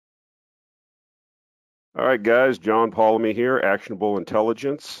All right, guys, John Polemy here, Actionable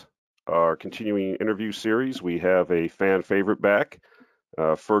Intelligence, our continuing interview series. We have a fan favorite back,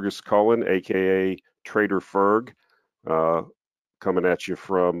 Fergus Cullen, aka Trader Ferg, uh, coming at you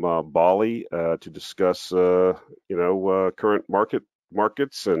from Bali to discuss, current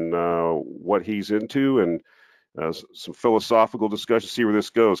markets and what he's into, and some philosophical discussion. See where this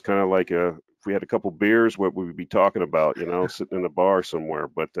goes. Kind of like if we had a couple beers, what would we be talking about? Sitting in a bar somewhere.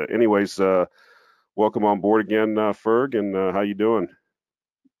 But anyways. Welcome on board again, Ferg, and how you doing?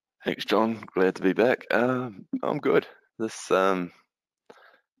 Thanks, John. Glad to be back. I'm good. This, I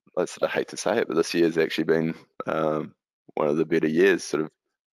sort of hate to say it, but this year's actually been one of the better years, sort of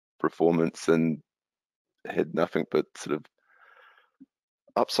performance, and had nothing but sort of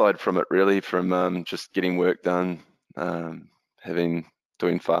upside from it, really, from just getting work done, um, having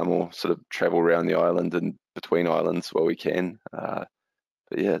doing far more sort of travel around the island and between islands while we can.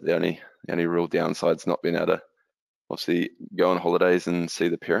 But yeah, the only real downside's not being able to obviously go on holidays and see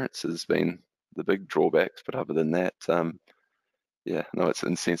the parents has been the big drawbacks. But other than that, yeah, no, it's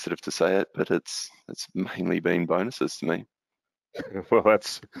insensitive to say it, but it's mainly been bonuses to me. Well,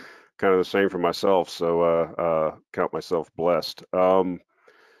 that's kind of the same for myself, so count myself blessed.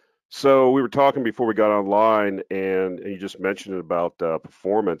 So we were talking before we got online, and you just mentioned about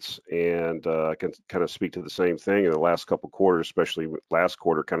performance, and I can kind of speak to the same thing in the last couple quarters, especially last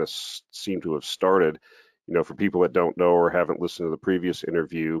quarter, kind of seemed to have started. For people that don't know or haven't listened to the previous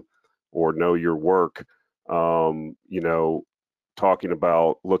interview or know your work, talking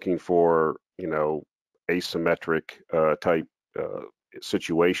about looking for, asymmetric type uh,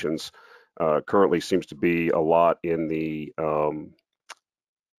 situations currently seems to be a lot in the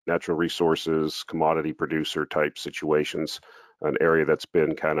natural resources, commodity producer type situations, an area that's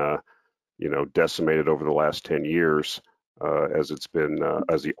been kind of, decimated over the last 10 years. As it's been,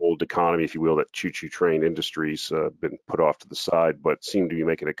 as the old economy, if you will, that choo-choo train industries been put off to the side, but seem to be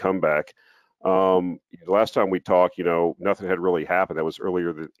making a comeback. The last time we talked, nothing had really happened. That was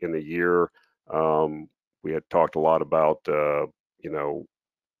earlier in the year. We had talked a lot about, you know,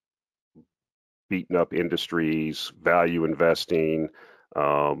 beaten up industries, value investing,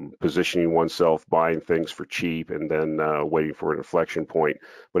 positioning oneself, buying things for cheap, and then waiting for an inflection point.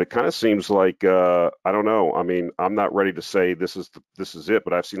 But it kind of seems like I don't know. I mean, I'm not ready to say this is it,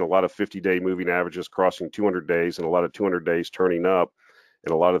 but I've seen a lot of 50-day moving averages crossing 200 days, and a lot of 200 days turning up,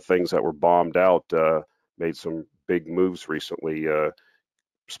 and a lot of things that were bombed out made some big moves recently,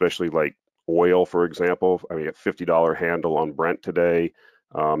 especially like oil, for example. I mean, a $50 handle on Brent today.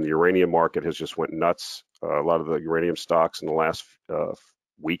 The uranium market has just went nuts. A lot of the uranium stocks in the last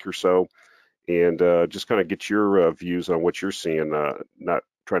week or so, and just kind of get your views on what you're seeing. Not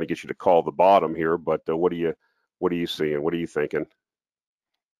trying to get you to call the bottom here, but what are you seeing? What are you thinking?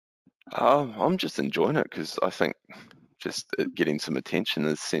 I'm just enjoying it because I think just it getting some attention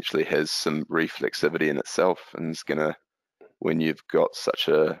essentially has some reflexivity in itself, and it's gonna, when you've got such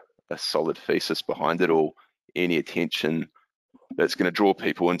a solid thesis behind it, or any attention that's going to draw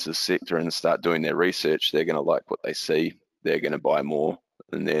people into the sector and start doing their research, they're going to like what they see, they're going to buy more,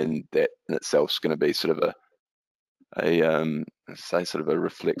 and then that in itself is going to be sort of a say sort of a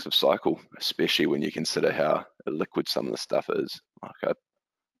reflexive cycle, especially when you consider how liquid some of the stuff is. Like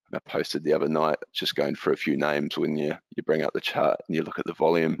I posted the other night, just going for a few names. When you bring up the chart and you look at the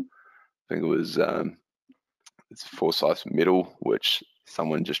volume, I think it was it's Forsyth Metal, which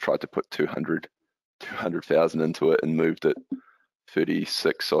someone just tried to put 200,000 into it and moved it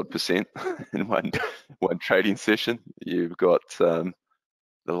 36 odd percent in one trading session. You've got the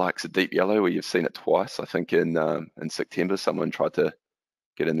likes of Deep Yellow, where you've seen it twice. I think in September, someone tried to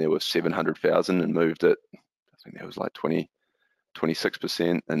get in there with 700,000 and moved it. I think that was like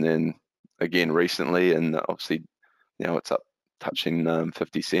 26%, and then again recently, and obviously now it's up touching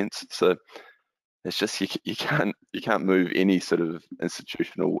 50 cents. So it's just you can't move any sort of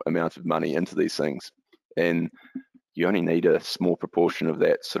institutional amount of money into these things, and you only need a small proportion of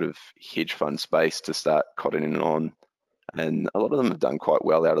that sort of hedge fund space to start cottoning on. And a lot of them have done quite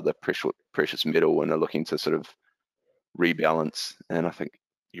well out of the precious metal and are looking to sort of rebalance. And I think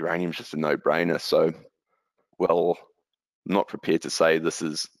uranium's just a no-brainer. So, well, I'm not prepared to say this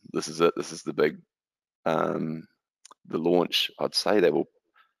is it. This is the big the launch. I'd say they will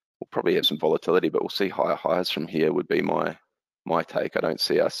probably have some volatility, but we'll see higher highs from here. Would be my take. I don't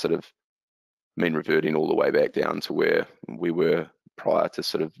see us sort of mean reverting all the way back down to where we were prior to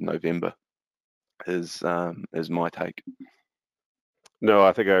sort of November. Is my take. No,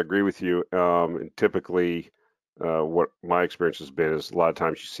 I think I agree with you. And typically, what my experience has been is a lot of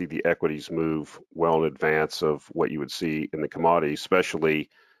times you see the equities move well in advance of what you would see in the commodities, especially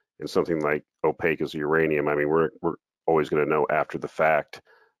in something like opaque as uranium, I mean, we're always going to know after the fact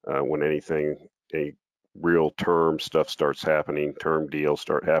when any real term stuff starts happening, term deals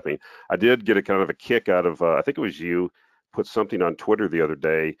start happening. I did get a kind of a kick out of, I think it was you, put something on Twitter the other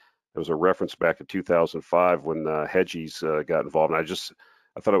day. There was a reference back to 2005 when Hedgies got involved. And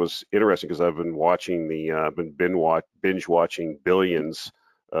I thought it was interesting because I've been watching binge watching Billions.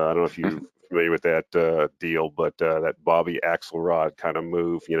 I don't know if you're familiar with that deal, but that Bobby Axelrod kind of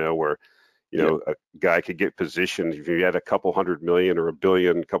move, where a guy could get positioned if you had a couple $100 million or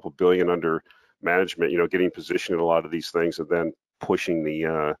couple billion under management, getting positioned in a lot of these things and then pushing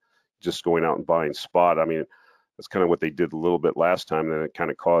just going out and buying spot. I mean, that's kind of what they did a little bit last time. Then it kind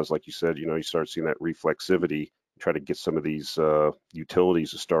of caused, like you said, you start seeing that reflexivity, try to get some of these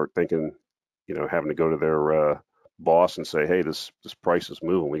utilities to start thinking, having to go to their boss and say, hey, this price is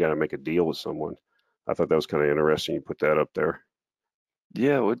moving. We got to make a deal with someone. I thought that was kind of interesting. You put that up there.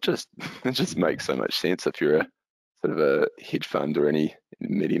 Yeah, well, it just makes so much sense if you're a sort of a hedge fund or any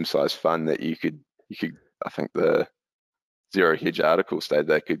medium-sized fund that you could. I think the Zero Hedge article stated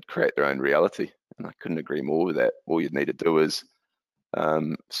they could create their own reality, and I couldn't agree more with that. All you'd need to do is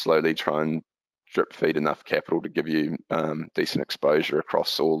slowly try and drip feed enough capital to give you decent exposure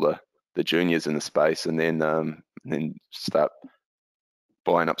across all the juniors in the space, and then start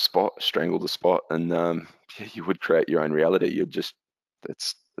buying up spot, strangle the spot, and you would create your own reality.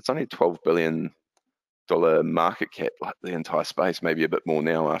 It's only a $12 billion market cap, like the entire space, maybe a bit more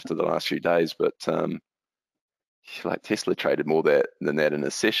now after the last few days, but like Tesla traded more than that in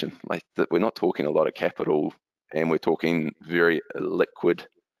a session. Like we're not talking a lot of capital, and we're talking very liquid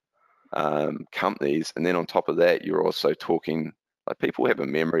companies. And then on top of that, you're also talking, like, people have a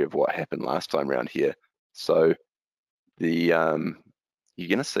memory of what happened last time around here. So you're going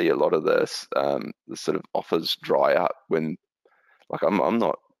to see a lot of this the sort of offers dry up when, like, I'm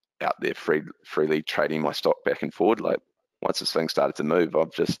not out there freely trading my stock back and forward. Like, once this thing started to move,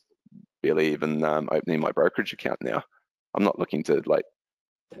 I've just barely even opening my brokerage account now. I'm not looking to like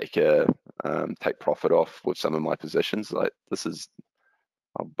take profit off with some of my positions. Like,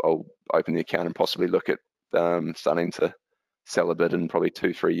 I'll open the account and possibly look at starting to sell a bit in probably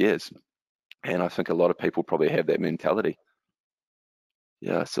 2-3 years. And I think a lot of people probably have that mentality.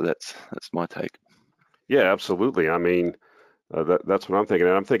 Yeah, so that's my take. Yeah, absolutely. I mean, that's what I'm thinking.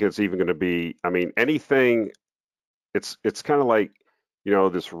 And I'm thinking it's even going to be, I mean, anything, it's kind of like,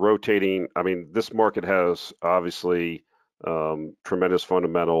 this rotating, I mean, this market has obviously tremendous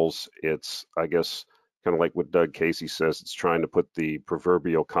fundamentals. It's, I guess, kind of like what Doug Casey says, it's trying to put the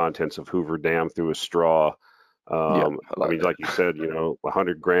proverbial contents of Hoover Dam through a straw. Yeah, I mean, like you said,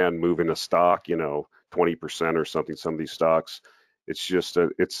 100 grand moving a stock, 20% or something, some of these stocks, it's just,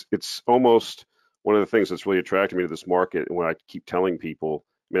 it's almost one of the things that's really attracted me to this market. And when I keep telling people,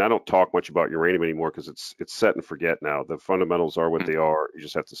 I mean, I don't talk much about uranium anymore because it's set and forget now. The fundamentals are what they are. You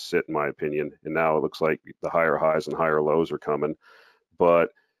just have to sit, in my opinion. And now it looks like the higher highs and higher lows are coming. But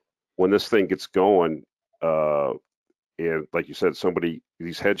when this thing gets going, and like you said,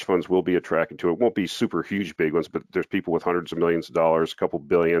 these hedge funds will be attracted to it. It won't be super huge big ones, but there's people with hundreds of millions of dollars, a couple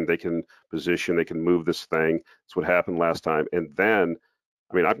billion, they can position, they can move this thing. That's what happened last time. And then,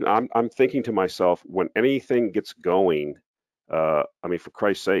 I mean, I'm thinking to myself, when anything gets going, I mean, for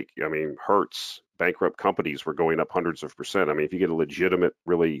Christ's sake, I mean, Hertz, bankrupt companies were going up hundreds of percent. I mean, if you get a legitimate,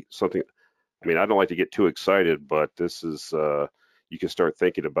 really something, I mean, I don't like to get too excited, but this is, you can start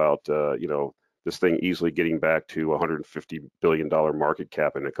thinking about, this thing easily getting back to $150 billion market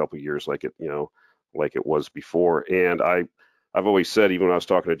cap in a couple of years, like it was before. And I've always said, even when I was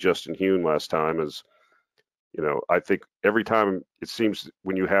talking to Justin Huhn last time, is, I think every time it seems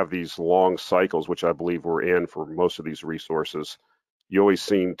when you have these long cycles, which I believe we're in for most of these resources, you always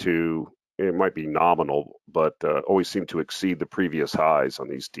seem to, it might be nominal, but always seem to exceed the previous highs on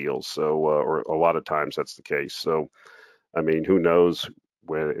these deals. So, or a lot of times that's the case. So, I mean, who knows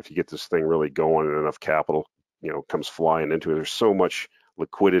if you get this thing really going and enough capital, comes flying into it. There's so much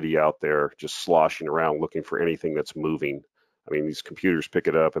liquidity out there just sloshing around looking for anything that's moving. I mean, these computers pick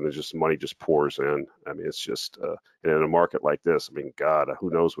it up and then just money just pours in. I mean, it's just, and in a market like this, I mean, God,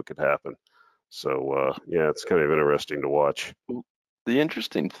 who knows what could happen. So, yeah, it's kind of interesting to watch. The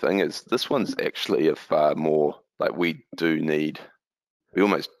interesting thing is this one's actually a far more, like, we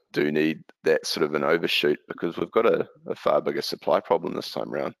almost do need that sort of an overshoot because we've got a far bigger supply problem this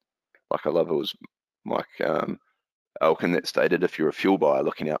time around. Like, I love it was Mike Elkin that stated if you're a fuel buyer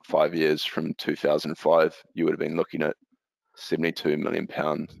looking out 5 years from 2005, you would have been looking at 72 million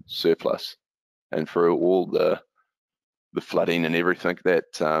pound surplus. And for all the flooding and everything,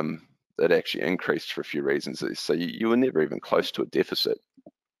 that actually increased for a few reasons. So you were never even close to a deficit.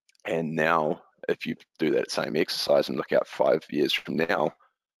 And now, if you do that same exercise and look out 5 years from now,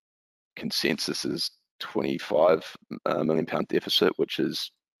 consensus is 25 million pound deficit, which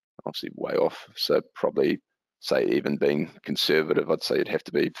is obviously way off. So probably, say, even being conservative, I'd say it'd have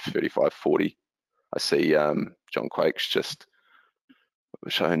to be 35, 40. I see John Quake's just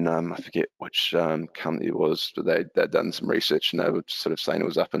shown, I forget which company it was, but they'd done some research and they were sort of saying it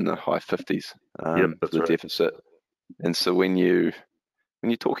was up in the high 50s Yep, for that's the right. deficit. And so when you're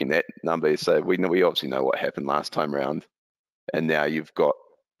talking that number, you say we obviously know what happened last time around, and now you've got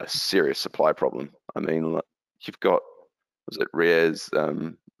a serious supply problem. I mean, you've got, was it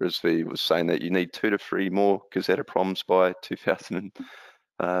Rizvi was saying that you need 2 to 3 more Kazatoproms by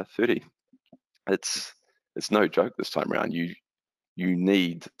 2030. It's no joke this time around. You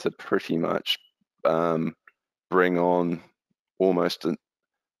need to pretty much bring on almost the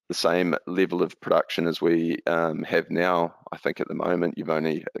same level of production as we have now. I think at the moment, you've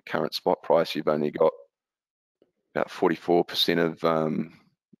only, at the current spot price, you've only got about 44%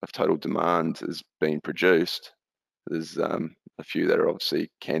 of total demand is being produced. There's a few that are obviously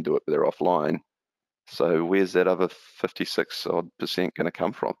can do it, but they're offline. So where's that other 56 odd percent going to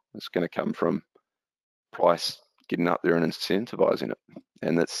come from? It's going to come from price getting up there and incentivizing it.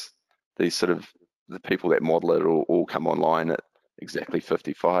 And that's these sort of, the people that model it all come online at exactly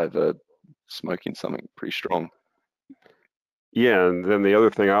 55 are smoking something pretty strong. Yeah, and then the other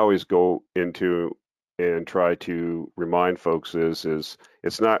thing I always go into and try to remind folks is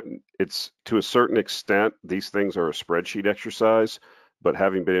it's to a certain extent, these things are a spreadsheet exercise, but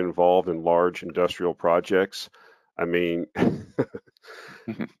having been involved in large industrial projects, I mean,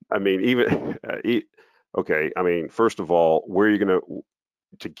 I mean, even, okay, I mean, first of all, where are you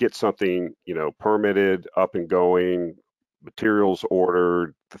to get something, permitted, up and going, materials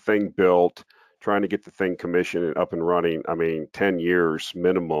ordered, the thing built, trying to get the thing commissioned and up and running, I mean, 10 years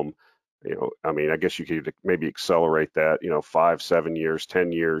minimum, I mean, I guess you could maybe accelerate that, 5, 7 years,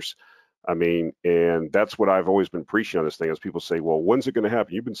 10 years. I mean, and that's what I've always been preaching on this thing, as people say, well, when's it going to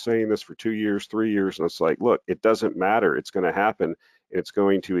happen? You've been saying this for 2 years, 3 years. And it's like, look, it doesn't matter. It's going to happen. It's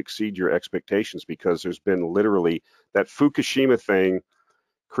going to exceed your expectations, because there's been literally that Fukushima thing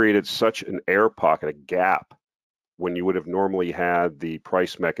created such an air pocket, a gap, when you would have normally had the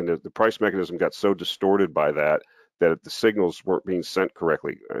price mechanism. The price mechanism got so distorted by that the signals weren't being sent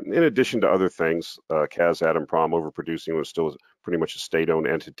correctly. In addition to other things, Kazatomprom overproducing was still pretty much a state-owned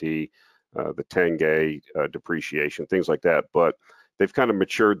entity, the Tenge depreciation, things like that. But they've kind of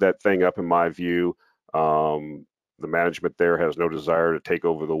matured that thing up, in my view. The management there has no desire to take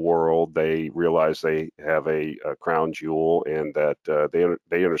over the world. They realize they have a crown jewel, and that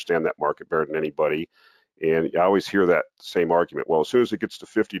they understand that market better than anybody. And I always hear that same argument. Well, as soon as it gets to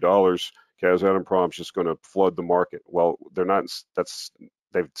 $50, Kazatomprom's just going to flood the market. Well, they're not.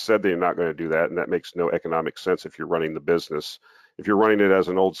 They've said they're not going to do that, and that makes no economic sense if you're running the business. If you're running it as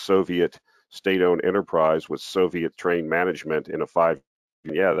an old Soviet state-owned enterprise with Soviet-trained management in a 5,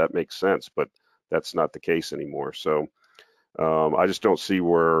 yeah, that makes sense. But that's not the case anymore. So I just don't see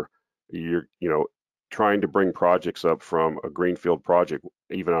where you're, trying to bring projects up from a greenfield project,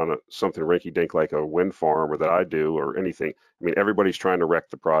 even on something rinky-dink like a wind farm, or that I do, or anything. I mean, everybody's trying to wreck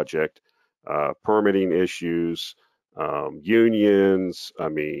the project. Permitting issues, unions, I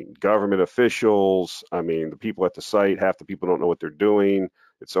mean, government officials, I mean, the people at the site, half the people don't know what they're doing.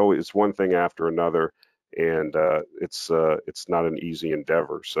 It's one thing after another, and it's not an easy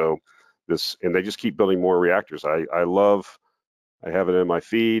endeavor. So and they just keep building more reactors. I have it in my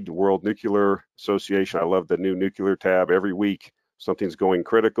feed, World Nuclear Association. I love the new nuclear tab. Every week, something's going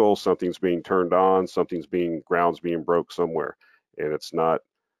critical, something's being turned on, ground's being broke somewhere. And it's not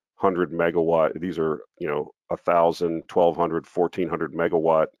 100 megawatt. These are, 1,000, 1,200, 1,400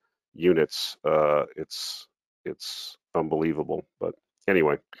 megawatt units. It's unbelievable. But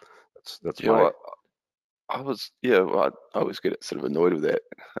anyway, that's my. I always get sort of annoyed with that,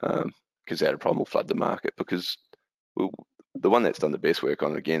 because they had a problem with flood the market, because the one that's done the best work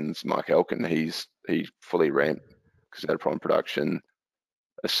on it again is Mike Elkin. He fully ramped Kazatomprom production,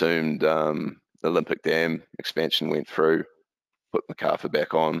 assumed Olympic Dam expansion went through, put McArthur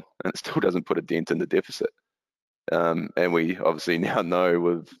back on, and it still doesn't put a dent in the deficit. And we obviously now know,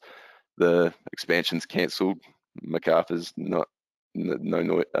 with the expansions cancelled, McArthur's no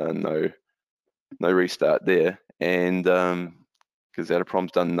restart there, and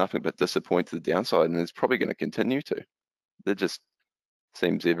Kazatoprom's done nothing but disappoint to the downside, and it's probably going to continue to. It just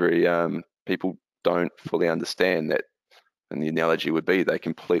seems people don't fully understand that, and the analogy would be they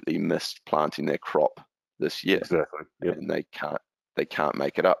completely missed planting their crop this year. Exactly. Yep. And they can't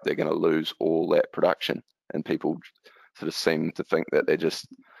make it up. They're going to lose all that production, and people sort of seem to think that they're just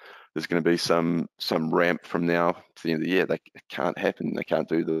there's going to be some ramp from now to the end of the year. It can't happen. They can't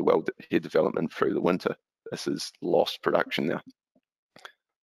do the wellhead development through the winter. This is lost production now.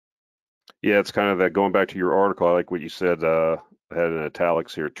 Yeah, it's kind of that, going back to your article, I like what you said, I had in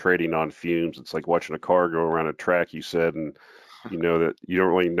italics here, trading on fumes. It's like watching a car go around a track, you said, and you know that you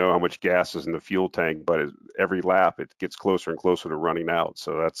don't really know how much gas is in the fuel tank, but every lap it gets closer and closer to running out.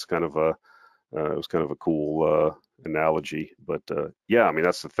 So that's kind of a, it was kind of a cool analogy. But yeah, I mean,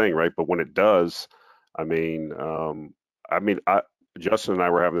 that's the thing, right? But when it does, I mean, Justin and I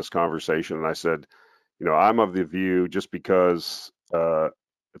were having this conversation, and I said, you know, I'm of the view, just because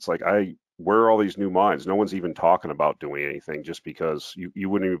it's like, where are all these new mines? No one's even talking about doing anything, just because you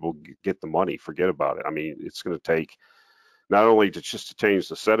wouldn't even be able to get the money. Forget about it. I mean, it's going to take not only to change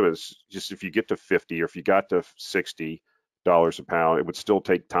the sediments, just if you get to 50 or if you got to $60 a pound, it would still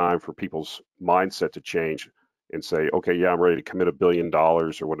take time for people's mindset to change and say, okay, yeah, I'm ready to commit $1 billion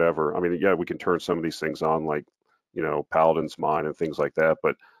or whatever. I mean, yeah, we can turn some of these things on, like, you know, Paladin's mine and things like that,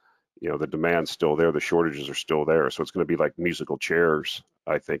 but you know, the demand's still there, the shortages are still there. So it's going to be like musical chairs.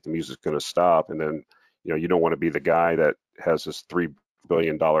 I think the music's going to stop, and then, you know, you don't want to be the guy that has this $3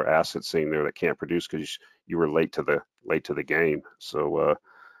 billion asset sitting there that can't produce because you were late to the game. So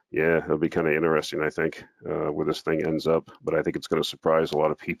yeah, it'll be kind of interesting, I think, where this thing ends up. But I think it's going to surprise a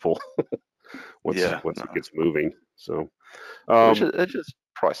lot of people once it gets moving. So It's just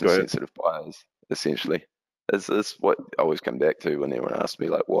price go ahead. insensitive buyers, essentially. It's what I always come back to when anyone asks me,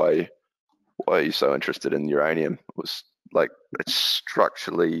 like, why are you so interested in uranium? It was like, it's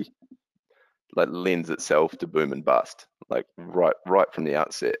structurally, like, lends itself to boom and bust, like right from the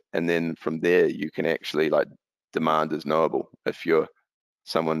outset. And then from there, you can actually, like, demand is knowable. If you're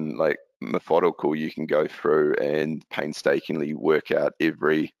someone like methodical, you can go through and painstakingly work out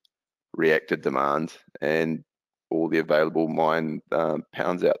every reactor demand and all the available mine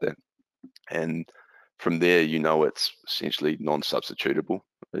pounds out there. And from there, you know, it's essentially non-substitutable.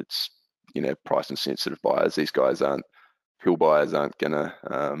 It's, you know, price insensitive buyers. These guys fuel buyers aren't gonna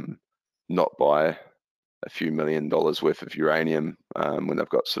not buy a few $1 million worth of uranium when they've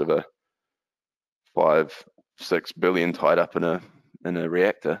got sort of a 5-6 billion tied up in a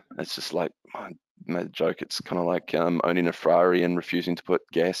reactor. It's just like, I made a joke, it's kind of like owning a Ferrari and refusing to put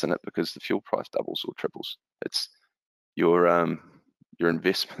gas in it because the fuel price doubles or triples. It's your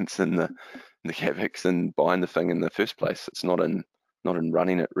investments in the CapEx and buying the thing in the first place. It's not in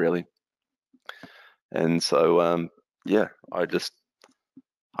running it, really. And so yeah, I just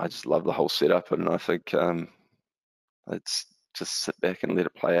love the whole setup, and I think let's just sit back and let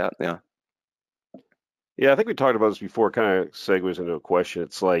it play out now. Yeah, I think we talked about this before. Kind of segues into a question.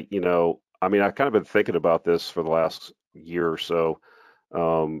 It's like, you know, I mean, I've kind of been thinking about this for the last year or so,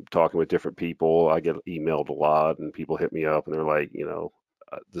 talking with different people. I get emailed a lot, and people hit me up, and they're like, you know,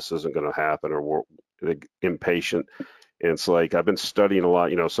 this isn't going to happen, or they're impatient. And it's like, I've been studying a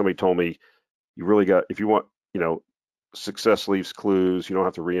lot. You know, somebody told me, you really got, if you want, you know, success leaves clues. You don't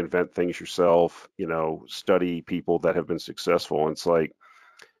have to reinvent things yourself. You know, study people that have been successful. And it's like,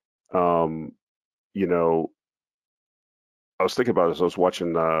 you know, I was thinking about this. I was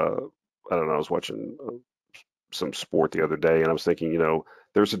watching, I don't know, I was watching some sport the other day, and I was thinking, you know,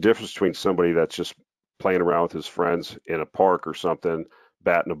 there's a difference between somebody that's just playing around with his friends in a park or something,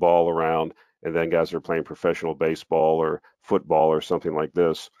 batting a ball around, and then guys that are playing professional baseball or football or something like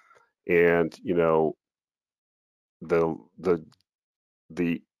this. And, you know, the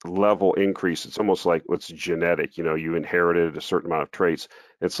level increase, it's almost like it's genetic. You know, you inherited a certain amount of traits.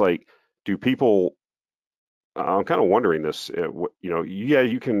 It's like, do people, I'm kind of wondering this, you know, yeah,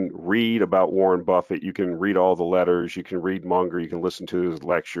 you can read about Warren Buffett, you can read all the letters, you can read Munger, you can listen to his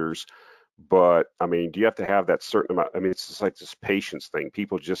lectures, but I mean, do you have to have that certain amount? I mean, it's just like this patience thing.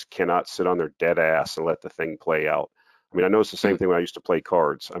 People just cannot sit on their dead ass and let the thing play out. I mean, I know it's the same thing when I used to play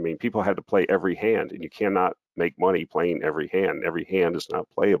cards. I mean, people had to play every hand, and you cannot make money playing every hand. Every hand is not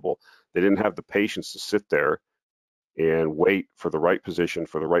playable. They didn't have the patience to sit there and wait for the right position,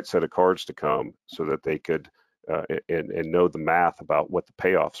 for the right set of cards to come, so that they could and know the math about what the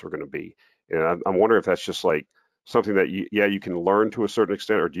payoffs were going to be. And I'm wondering if that's just like something that you can learn to a certain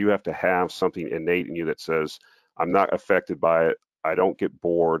extent, or do you have to have something innate in you that says, I'm not affected by it, I don't get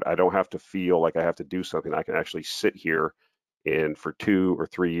bored, I don't have to feel like I have to do something, I can actually sit here and for 2 or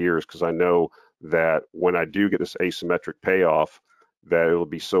 3 years, because I know that when I do get this asymmetric payoff, that it'll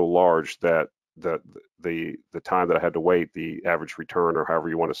be so large that the time that I had to wait, the average return, or however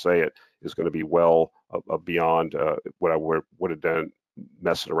you want to say it, is going to be well beyond what I would have done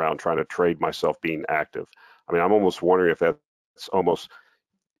messing around trying to trade myself being active. I mean, I'm almost wondering if that's almost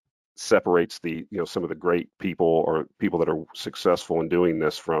separates the, some of the great people or people that are successful in doing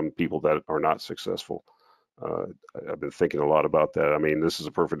this from people that are not successful. I've been thinking a lot about that. I mean, this is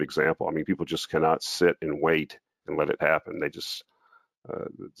a perfect example. I mean, people just cannot sit and wait and let it happen. They just,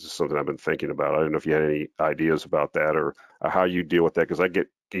 it's just something I've been thinking about. I don't know if you had any ideas about that, or how you deal with that, because I get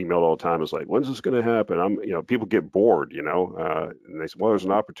emailed all the time. It's like, when's this going to happen? People get bored, and they say, well, there's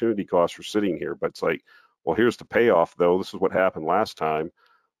an opportunity cost for sitting here, but it's like, well, here's the payoff though. This is what happened last time,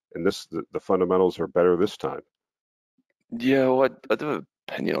 and the fundamentals are better this time. Yeah, well, I do have an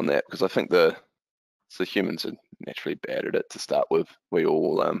opinion on that, because I think so humans are naturally bad at it to start with. We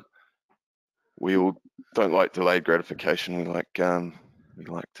all don't like delayed gratification. We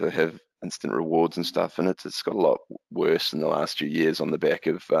like to have instant rewards and stuff, and it's got a lot worse in the last few years on the back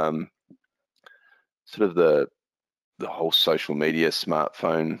of sort of the whole social media,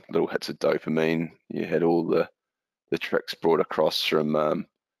 smartphone, little hits of dopamine. You had all the tricks brought across from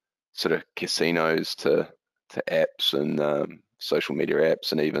sort of casinos to apps and social media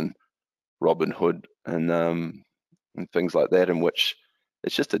apps, and even Robinhood and things like that, in which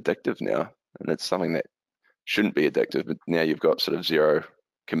it's just addictive now, and it's something that shouldn't be addictive. But now you've got sort of zero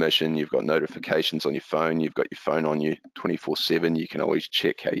commission, you've got notifications on your phone, you've got your phone on you 24/7. You can always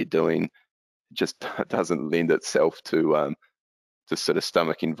check how you're doing. It just doesn't lend itself to sort of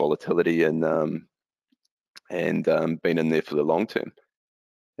stomaching volatility and being in there for the long term.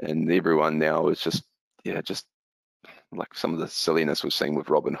 And everyone now is just like some of the silliness we've seen with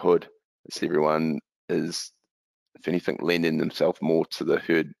Robinhood. It's everyone is, if anything, lending themselves more to the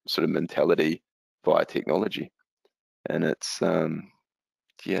herd sort of mentality via technology, and it's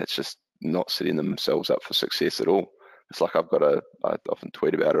just not setting themselves up for success at all. It's like I often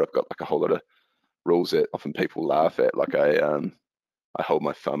tweet about it. I've got like a whole lot of rules that often people laugh at. Like I hold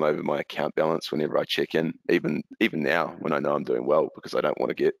my thumb over my account balance whenever I check in, even now when I know I'm doing well, because I don't want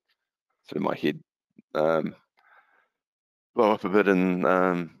to get sort of my head blow up a bit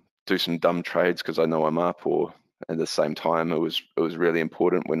and do some dumb trades because I know I'm up. Or at the same time, it was really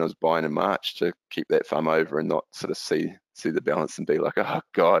important when I was buying in March to keep that thumb over and not sort of see the balance and be like, oh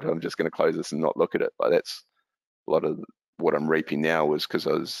God, I'm just going to close this and not look at it. Like, that's a lot of what I'm reaping now, was because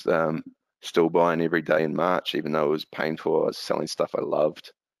I was still buying every day in March, even though it was painful. I was selling stuff I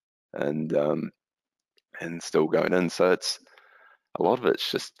loved and still going in. So it's a lot of it's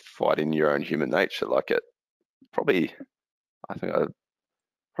just fighting your own human nature. Like, I think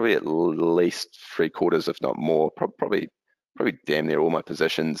probably at least 3/4, if not more, probably damn near all my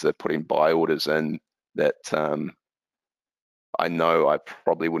positions are putting buy orders in that I know I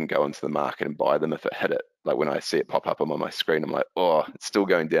probably wouldn't go into the market and buy them if it hit it. Like, when I see it pop up on my screen, I'm like, oh, it's still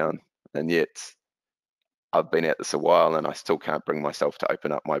going down. And yet I've been at this a while and I still can't bring myself to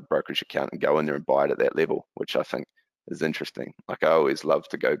open up my brokerage account and go in there and buy it at that level, which I think is interesting. Like, I always love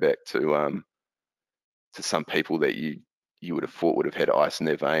to go back to some people that you would have thought would have had ice in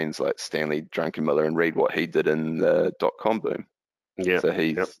their veins, like Stanley Druckenmiller, and read what he did in the .com boom. Yeah. So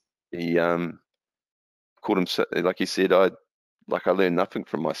he called him, like he said, I learned nothing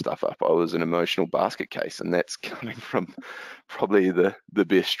from my stuff up. I was an emotional basket case, and that's coming from probably the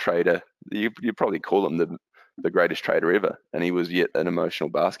best trader. You probably call him the greatest trader ever, and he was yet an emotional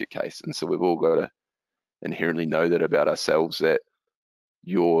basket case. And so we've all got to inherently know that about ourselves, that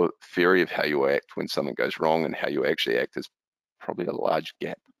your theory of how you act when something goes wrong and how you actually act is probably a large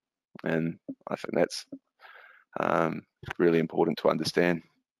gap. And I think that's really important to understand.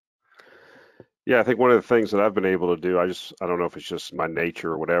 Yeah, I think one of the things that I've been able to do, I don't know if it's just my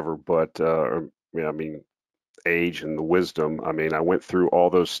nature or whatever, but age and the wisdom. I mean, I went through all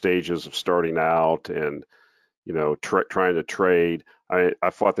those stages of starting out and, trying to trade. I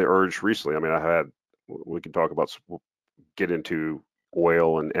fought the urge recently. I mean, we can talk about, get into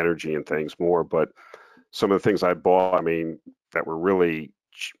oil and energy and things more, but some of the things I bought, I mean, that were really,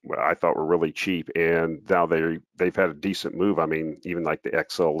 I thought were really cheap, and now they've had a decent move. I mean, even like the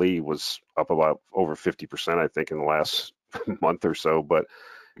XLE was up about over 50%, I think, in the last month or so. But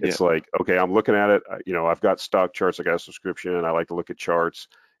it's like, okay, I'm looking at it. I've got stock charts. I got a subscription, and I like to look at charts.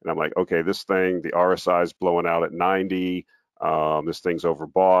 And I'm like, okay, this thing, the RSI is blowing out at 90. This thing's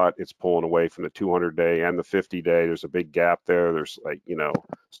overbought. It's pulling away from the 200-day and the 50-day. There's a big gap there. There's like,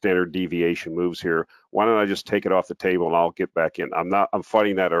 standard deviation moves here. Why don't I just take it off the table and I'll get back in? I'm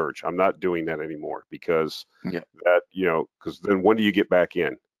fighting that urge. I'm not doing that anymore, because because then when do you get back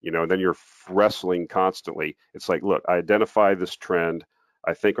in? Then you're wrestling constantly. It's like, look, I identify this trend.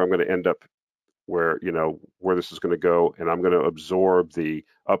 I think I'm going to end up where this is going to go, and I'm going to absorb the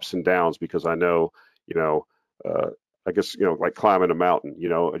ups and downs, because I know, I guess, like climbing a mountain,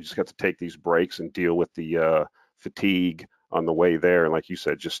 I just have to take these breaks and deal with the fatigue on the way there. And like you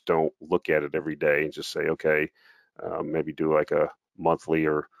said, just don't look at it every day and just say, okay, maybe do like a monthly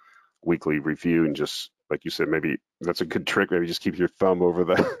or weekly review, and just like you said, maybe that's a good trick. Maybe just keep your thumb over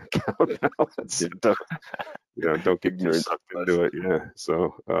the account balance. Don't get too sucked into it. Yeah.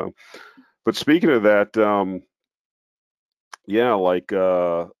 So, but speaking of that, yeah, like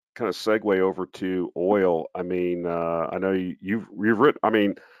kind of segue over to oil. I mean, I know you've written. I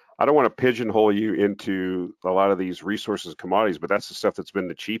mean, I don't want to pigeonhole you into a lot of these resources and commodities, but that's the stuff that's been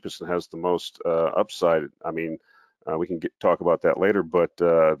the cheapest and has the most upside. I mean, we can talk about that later, but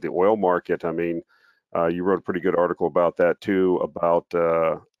the oil market, I mean, you wrote a pretty good article about that too,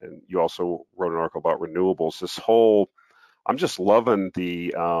 and you also wrote an article about renewables. I'm just loving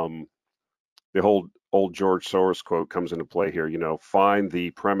the whole old George Soros quote comes into play here. Find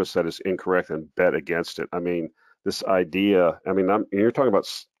the premise that is incorrect and bet against it. I mean, this idea, I mean, you're talking about,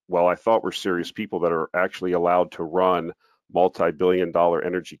 well, I thought we're serious people that are actually allowed to run multi-billion-dollar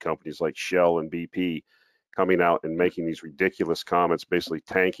energy companies like Shell and BP, coming out and making these ridiculous comments, basically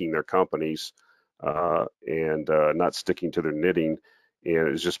tanking their companies and not sticking to their knitting. And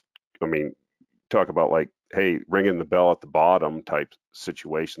it's just, I mean, talk about like, hey, ringing the bell at the bottom type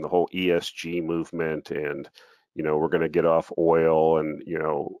situation, the whole ESG movement, and we're going to get off oil, and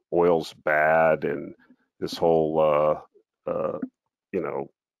oil's bad, and this whole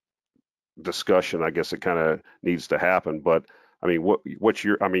discussion. I guess it kind of needs to happen. But I mean,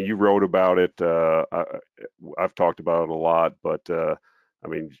 I mean, you wrote about it. I've talked about it a lot, but I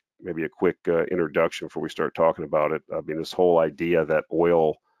mean, maybe a quick introduction before we start talking about it. I mean, this whole idea that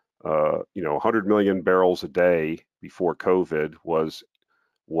oil, 100 million barrels a day before COVID was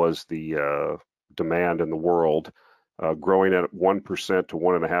the demand in the world, growing at 1% to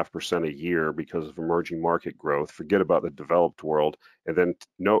 1.5% a year because of emerging market growth. Forget about the developed world. And then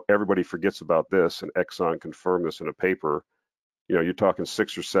everybody forgets about this, and Exxon confirmed this in a paper. You're talking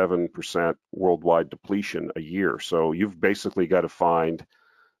 6 or 7% worldwide depletion a year. So you've basically got to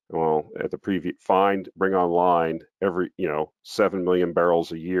bring online every, 7 million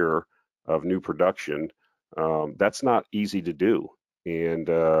barrels a year of new production. That's not easy to do. And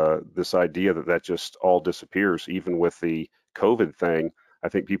this idea that just all disappears, even with the COVID thing, I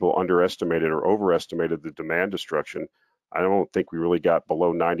think people underestimated or overestimated the demand destruction. I don't think we really got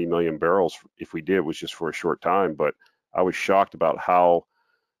below 90 million barrels. If we did, it was just for a short time. But I was shocked about how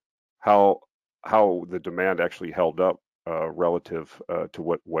the demand actually held up relative to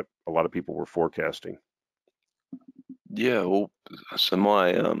what a lot of people were forecasting. Yeah, well, so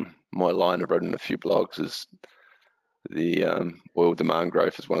my line I've written in a few blogs is the oil demand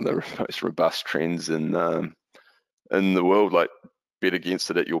growth is one of the most robust trends in the world. Like, bet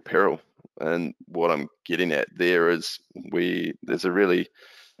against it at your peril. And what I'm getting at there is there's a really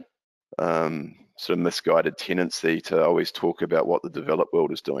sort of misguided tendency to always talk about what the developed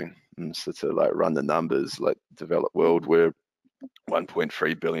world is doing, and so to like run the numbers. Like, developed world, we're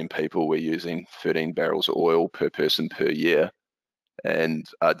 1.3 billion people, we're using 13 barrels of oil per person per year, and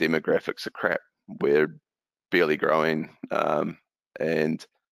our demographics are crap. We're barely growing, and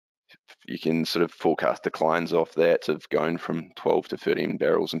you can sort of forecast declines off that of going from 12 to 13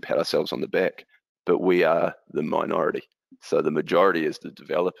 barrels and pat ourselves on the back. But we are the minority. So the majority is the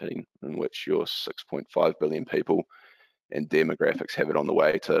developing, in which you're 6.5 billion people, and demographics have it on the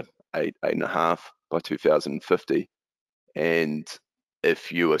way to 8.5 by 2050. And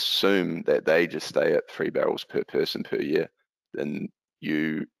if you assume that they just stay at 3 barrels per person per year, then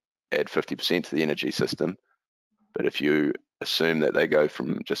you add 50% to the energy system. But if you assume that they go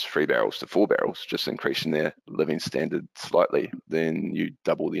from just 3 barrels to 4 barrels, just increasing their living standard slightly, then you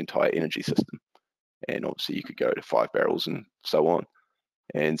double the entire energy system. And obviously you could go to 5 barrels and so on.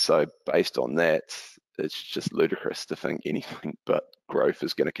 And so based on that, it's just ludicrous to think anything but growth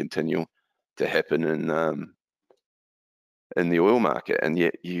is going to continue to happen in the oil market. And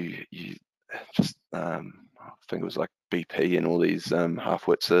yet you just, I think it was like BP and all these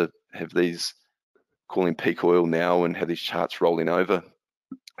half-wits have these calling peak oil now and have these charts rolling over.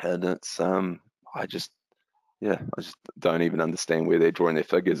 And it's, I just don't even understand where they're drawing their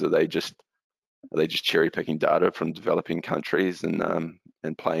figures. Are they just cherry picking data from developing countries and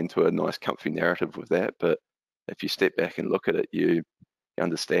playing to a nice comfy narrative with that? But if you step back and look at it, you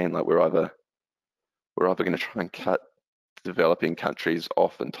understand, like, we're either going to try and cut developing countries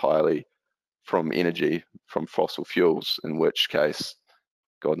off entirely from energy, from fossil fuels, in which case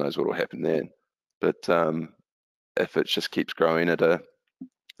God knows what will happen then. But if it just keeps growing at a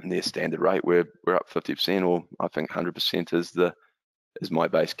near standard rate, we're up 50%, or I think 100% is my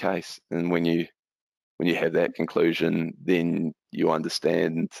base case. And when you have that conclusion, then you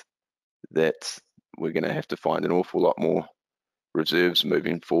understand that we're going to have to find an awful lot more reserves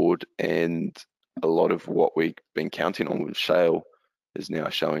moving forward, and a lot of what we've been counting on with shale is now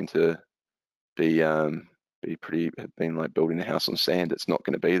showing to be have been like building a house on sand. It's not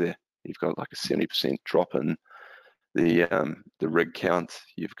going to be there. You've got like a 70% drop in the rig count.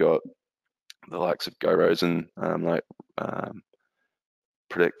 You've got the likes of Go Rosen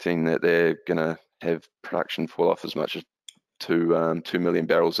predicting that they're going to have production fall off as much as 2 million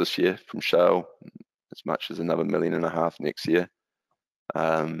barrels this year from shale, as much as another 1.5 million next year.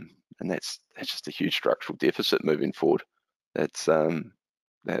 And that's just a huge structural deficit moving forward.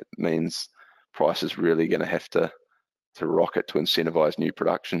 That means price is really going to have to rocket to incentivize new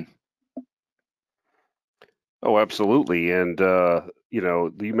production. Oh, absolutely. And you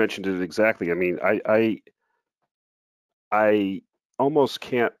know, you mentioned it exactly. I mean, I almost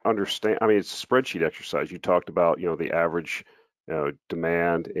can't understand. I mean, it's a spreadsheet exercise. You talked about, you know, the average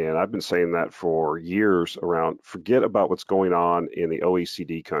demand, and I've been saying that for years around. Forget about what's going on in the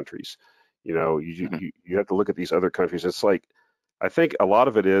OECD countries. You know, you have to look at these other countries. It's like, I think a lot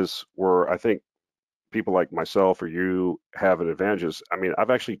of it is where I think people like myself or you have an advantage. I mean, I've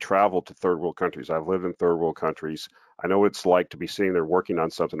actually traveled to third world countries. I've lived in third world countries. I know what it's like to be sitting there working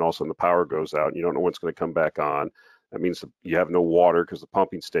on something. All of a sudden the power goes out and you don't know when it's going to come back on. That means you have no water because the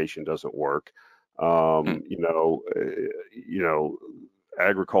pumping station doesn't work. You know,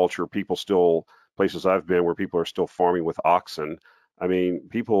 agriculture, people still, places I've been where people are still farming with oxen. I mean,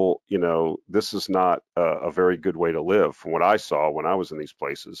 people, you know, this is not a very good way to live. From what I saw when I was in these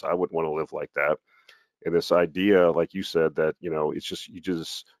places, I wouldn't want to live like that. And this idea, like you said, that, you know, it's just, you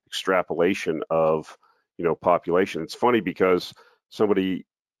just extrapolation of, you know, population. It's funny because somebody,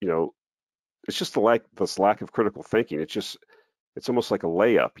 you know, it's just this lack of critical thinking. It's almost like a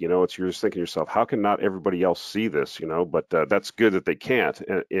layup, you know, you're just thinking to yourself, how can not everybody else see this, you know, but that's good that they can't.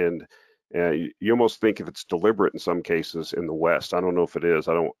 And you almost think if it's deliberate in some cases in the West. I don't know if it is.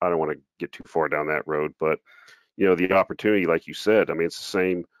 I don't want to get too far down that road, but, you know, the opportunity, like you said, I mean, it's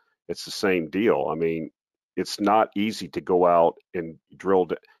the same deal. I mean, it's not easy to go out and drill.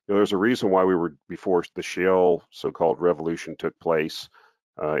 You know, there's a reason why we were, before the shale so-called revolution took place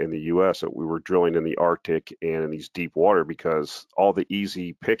in the U.S., that we were drilling in the Arctic and in these deep water because all the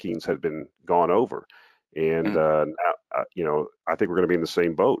easy pickings had been gone over. And now, you know, I think we're going to be in the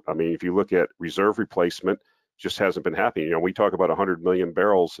same boat. I mean, if you look at reserve replacement, just hasn't been happening. You know, we talk about 100 million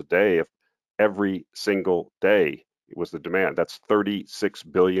barrels a day of every single day was the demand. That's 36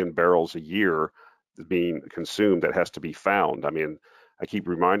 billion barrels a year being consumed that has to be found. I mean, I keep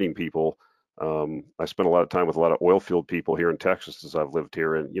reminding people, I spent a lot of time with a lot of oil field people here in Texas as I've lived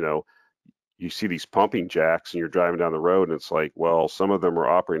here, and, you know, you see these pumping jacks and you're driving down the road and it's like, well, some of them are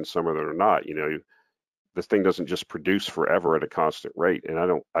operating, some of them are not. You know, this thing doesn't just produce forever at a constant rate.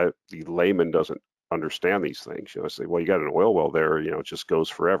 And the layman doesn't understand these things. You know, I say, well, you got an oil well there, you know, it just goes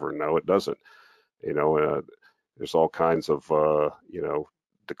forever. No, it doesn't. You know, there's all kinds of, you know,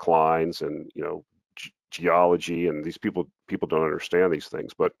 declines and, you know, geology, and these people don't understand these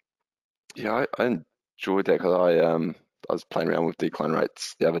things. But yeah, I enjoyed that because I was playing around with decline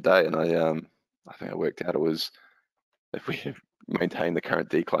rates the other day, and I think I worked out it was, if we maintain the current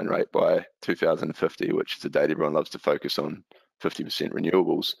decline rate by 2050, which is the date everyone loves to focus on, 50%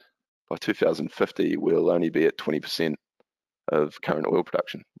 renewables, by 2050 we'll only be at 20% of current oil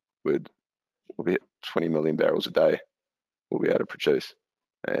production. We'll be at 20 million barrels a day we'll be able to produce,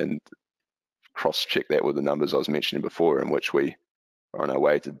 and cross-check that with the numbers I was mentioning before, in which we are on our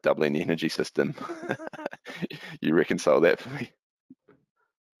way to doubling the energy system. You reconcile that for me?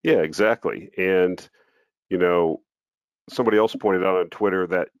 yeah, exactly. And, you know, somebody else pointed out on Twitter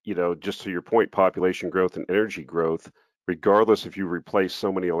that, you know, just to your point, population growth and energy growth, regardless if you replace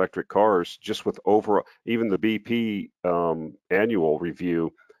so many electric cars, just with even the BP annual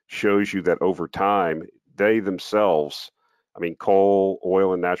review shows you that over time, they themselves, I mean, coal,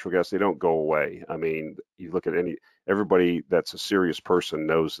 oil, and natural gas, they don't go away. I mean, you look at everybody that's a serious person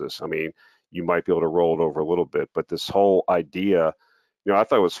knows this. I mean, you might be able to roll it over a little bit, but this whole idea, you know, I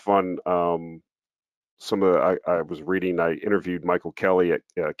thought it was fun. I was reading, I interviewed Michael Kelly at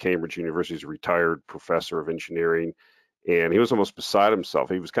Cambridge University, he's a retired professor of engineering, and he was almost beside himself.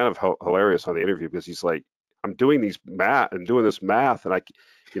 He was kind of hilarious on the interview because he's like, I'm doing this math, and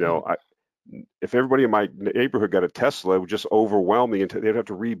you know, if everybody in my neighborhood got a Tesla, it would just overwhelm me, and they'd have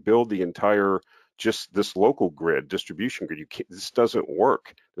to rebuild the entire, just this local grid, distribution grid. This doesn't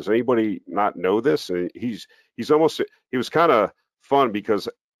work. Does anybody not know this? And he was kind of fun because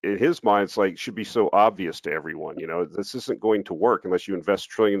in his mind, it's like, should be so obvious to everyone, you know, this isn't going to work unless you invest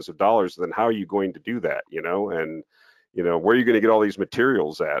trillions of dollars. Then how are you going to do that, you know? And, you know, where are you going to get all these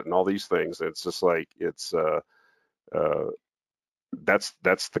materials at and all these things? It's just like, that's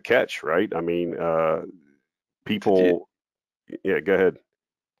the catch, right? I mean, Did you? people, yeah, go ahead.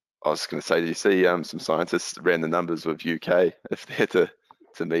 I was going to say, did you see some scientists ran the numbers with UK if they had to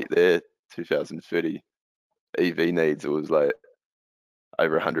meet their 2030 EV needs? It was like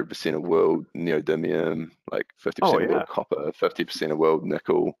over 100% of world neodymium, like Oh 50% of yeah. world copper, 50% of world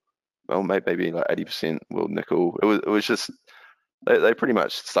nickel. Well, maybe like 80% world nickel. It was just they pretty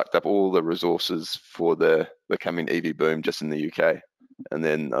much sucked up all the resources for the coming EV boom just in the UK. And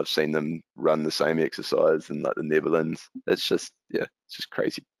then I've seen them run the same exercise in like the Netherlands. It's just it's just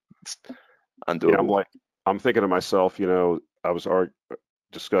crazy. It's Yeah, I'm undoable. like, I'm thinking to myself, I was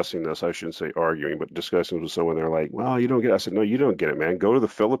discussing this. I shouldn't say arguing, but discussing with someone. They're like, "Well, you don't get it." I said, "No, you don't get it, man. Go to the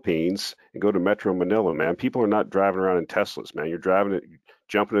Philippines and go to Metro Manila, man. People are not driving around in Teslas, man. You're driving it,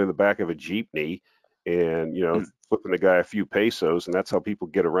 jumping in the back of a jeepney, and Mm. flipping the guy a few pesos, and that's how people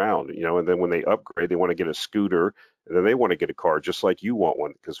get around. And then when they upgrade, they want to get a scooter, and then they want to get a car, just like you want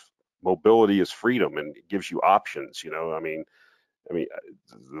one, because mobility is freedom and it gives you options. I mean,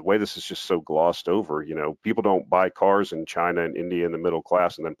 the way this is just so glossed over, people don't buy cars in China and India in the middle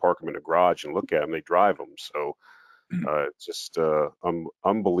class and then park them in a garage and look at them. They drive them. So it's just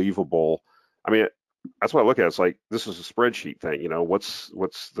unbelievable. I mean, that's what I look at. It's like this is a spreadsheet thing. What's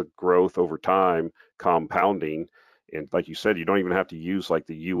the growth over time, compounding, and like you said, you don't even have to use like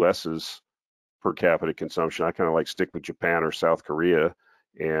the U.S.'s per capita consumption. I kind of like stick with Japan or South Korea,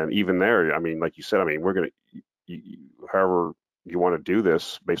 and even there, I mean, like you said, I mean, we're gonna, however you want to do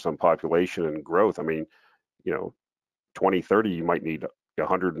this based on population and growth. I mean, you know, 2030, you might need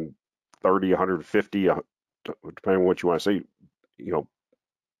 130, 150, depending on what you want to say, you know,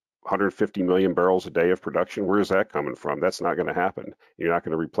 150 million barrels a day of production. Where is that coming from? That's not going to happen. You're not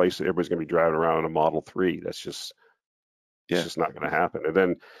going to replace it. Everybody's going to be driving around in a Model 3. It's Yeah. just not going to happen. And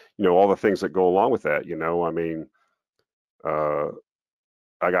then, all the things that go along with that, I mean, uh,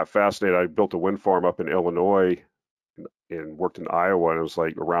 I got fascinated. I built a wind farm up in Illinois and worked in Iowa, and it was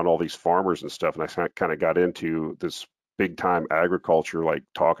like around all these farmers and stuff. And I kind of got into this big time agriculture, like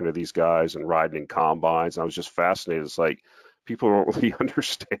talking to these guys and riding in combines. And I was just fascinated. It's like people don't really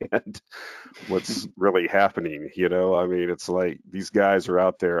understand what's really happening. I mean, it's like these guys are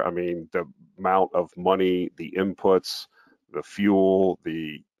out there. I mean, the amount of money, the inputs, the fuel,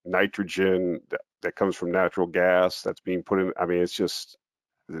 the nitrogen that comes from natural gas that's being put in. I mean, it's just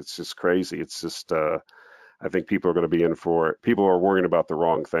crazy. It's just I think people are going to be in for it. People are worrying about the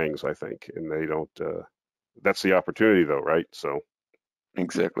wrong things, I think, and they don't. That's the opportunity, though, right?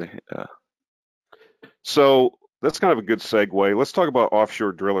 Exactly. Yeah. So that's kind of a good segue. Let's talk about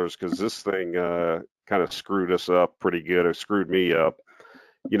offshore drillers because this thing kind of screwed us up pretty good. It screwed me up.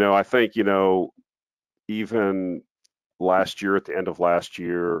 I think even last year, at the end of last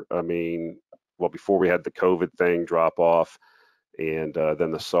year, I mean, well, before we had the COVID thing drop off, and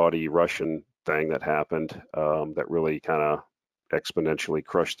then the Saudi Russian thing that happened that really kind of exponentially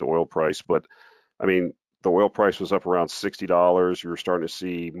crushed the oil price. But I mean, the oil price was up around $60. You were starting to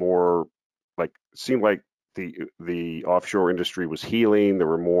see more, like, it seemed like the offshore industry was healing. There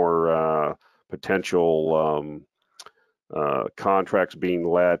were more potential contracts being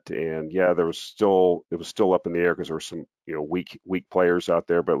let, and yeah, it was still up in the air because there were some weak players out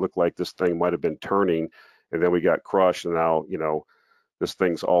there, but it looked like this thing might have been turning, and then we got crushed, and now this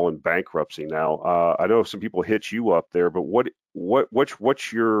thing's all in bankruptcy now. I know some people hit you up there, but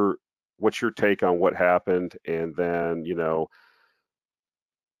what's your take on what happened? And then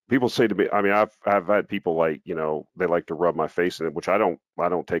people say to me, I mean, I've had people like they like to rub my face in it, which I don't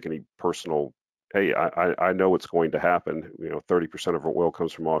take any personal. Hey, I know what's going to happen. 30% of our oil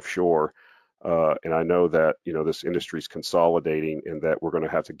comes from offshore, and I know that this industry is consolidating, and that we're going to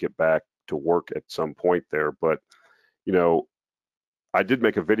have to get back to work at some point there. But you know, I did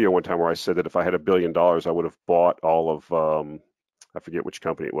make a video one time where I said that if I had $1 billion, I would have bought all of, I forget which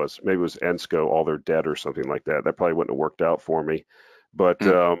company it was. Maybe it was Ensco, all their debt or something like that. That probably wouldn't have worked out for me. But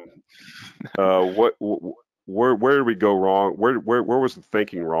Mm. where did we go wrong? Where was the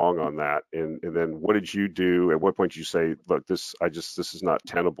thinking wrong on that? And then what did you do? At what point did you say, look, this is not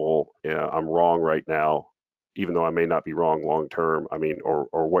tenable. I'm wrong right now, even though I may not be wrong long term. I mean, or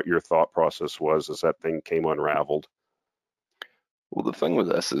what your thought process was as that thing came unraveled. Well, the thing with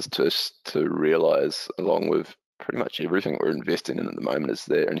this is just to realize, along with pretty much everything we're investing in at the moment, is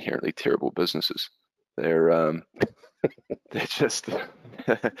they're inherently terrible businesses. They're they're just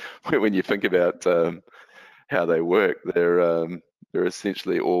when you think about how they work, they're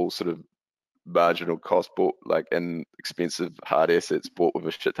essentially all sort of marginal cost bought, like, and expensive hard assets bought with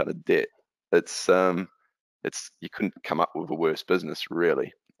a shit ton of debt. It's you couldn't come up with a worse business,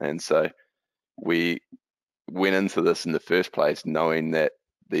 really. And so we went into this in the first place knowing that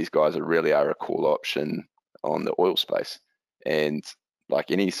these guys really are a call option on the oil space. And like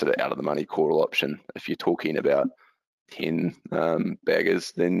any sort of out of the money call option, if you're talking about 10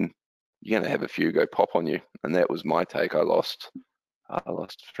 baggers, then you're going to have a few go pop on you. And that was my take. I lost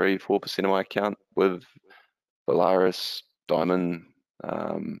 3-4% of my account with Valaris, Diamond,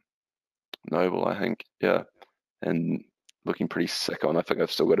 Noble, I think. Yeah. And looking pretty sick on. I think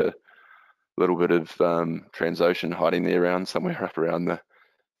I've still got a little bit of Transocean hiding there around somewhere up around the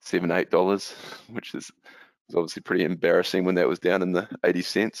 $7-8, which is obviously pretty embarrassing when that was down in the 80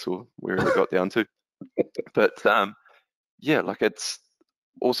 cents or wherever it got down to. But yeah, like it's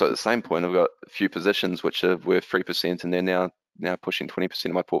also at the same point, I've got a few positions which are worth 3% and they're now pushing 20%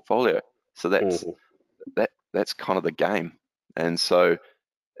 of my portfolio. So that's kind of the game. And so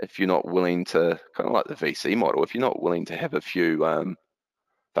if you're not willing to, kind of like the VC model, if you're not willing to have a few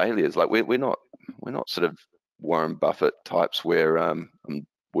failures, like we're not sort of Warren Buffett types where I'm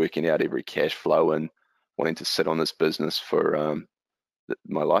working out every cash flow and wanting to sit on this business for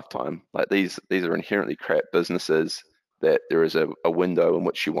my lifetime. Like these are inherently crap businesses that there is a window in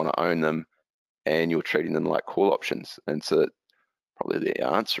which you want to own them, and you're treating them like call options. And so probably the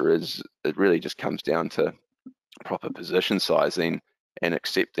answer is it really just comes down to proper position sizing and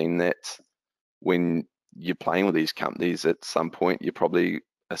accepting that when you're playing with these companies, at some point you're probably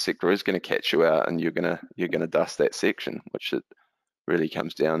a sector is going to catch you out and you're going to dust that section, which it really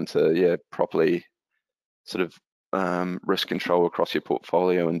comes down to properly sort of risk control across your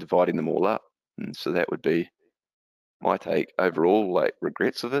portfolio and dividing them all up. And so that would be my take overall. Like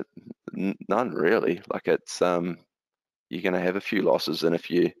regrets of it, none really. Like it's you're going to have a few losses, and if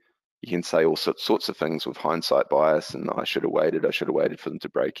you can say all sorts of things with hindsight bias, and I should have waited for them to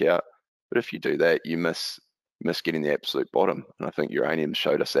break out. But if you do that, you miss getting the absolute bottom. And I think uranium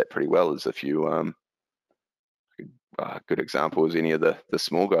showed us that pretty well. Is if you a good example is any of the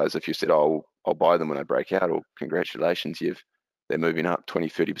small guys. If you said, "Oh, I'll buy them when I break out," or "Congratulations, they're moving up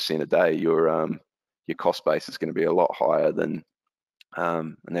 20-30% a day," your cost base is going to be a lot higher than,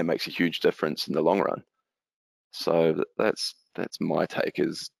 and that makes a huge difference in the long run. So that's my take.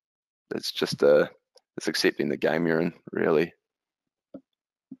 Is it's just it's accepting the game you're in, really.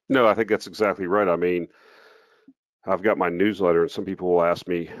 No, I think that's exactly right. I mean, I've got my newsletter, and some people will ask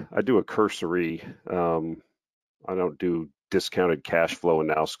me. I do a cursory. I don't do discounted cash flow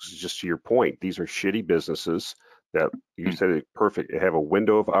analysis. Just to your point, these are shitty businesses that you said it perfect. They have a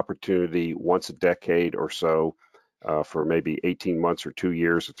window of opportunity once a decade or so, for maybe 18 months or 2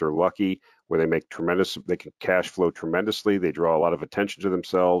 years if they're lucky, where they can cash flow tremendously. They draw a lot of attention to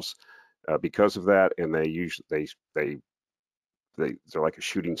themselves because of that, and they're like a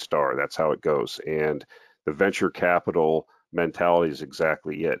shooting star. That's how it goes. And the venture capital mentality is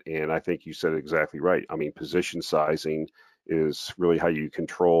exactly it. And I think you said it exactly right. I mean, position sizing is really how you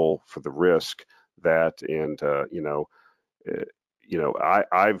control for the risk that, and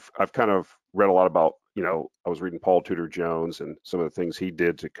I've kind of read a lot about, I was reading Paul Tudor Jones and some of the things he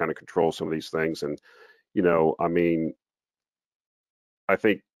did to kind of control some of these things. And, I mean, I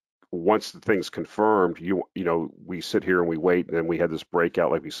think once the thing's confirmed, we sit here and we wait, and then we had this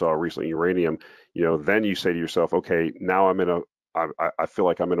breakout like we saw recently in uranium. Then you say to yourself, okay, now I feel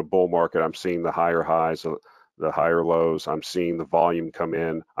like I'm in a bull market. I'm seeing the higher highs, the higher lows. I'm seeing the volume come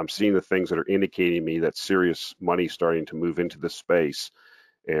in. I'm seeing the things that are indicating me that serious money starting to move into this space,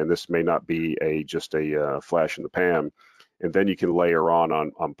 and this may not be just a flash in the pan. And then you can layer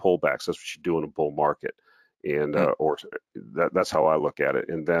on pullbacks. That's what you do in a bull market. And or that's how I look at it.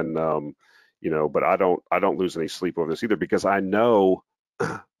 And then but I don't lose any sleep over this either, because I know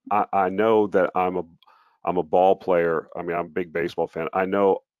I know that I'm a ball player. I mean, I'm a big baseball fan. I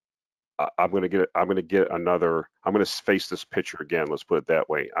know I'm going to face this pitcher again. Let's put it that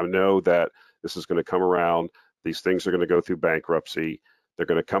way. I know that this is going to come around. These things are going to go through bankruptcy. They're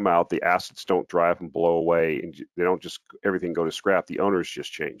going to come out. The assets don't dry up and blow away, and they don't just everything go to scrap. The owners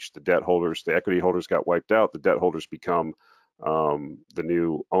just change. The debt holders, the equity holders got wiped out. The debt holders become the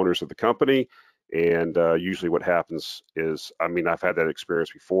new owners of the company. And usually what happens is, I mean, I've had that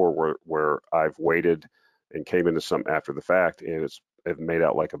experience before where I've waited and came into something after the fact, and it's made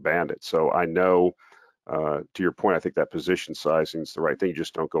out like a bandit. So I know, to your point, I think that position sizing is the right thing. You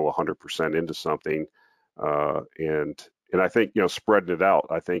just don't go 100% into something, and I think, spreading it out.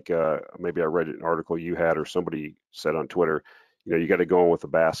 I think maybe I read an article you had, or somebody said on Twitter, you got to go in with a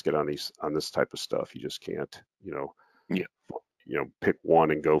basket on this type of stuff. You just can't, pick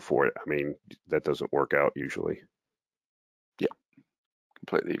one and go for it. I mean, that doesn't work out usually. Yeah,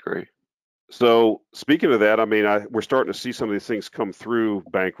 completely agree. So speaking of that, I mean, we're starting to see some of these things come through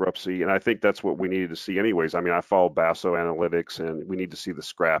bankruptcy, and I think that's what we needed to see anyways. I mean, I follow Basso Analytics, and we need to see the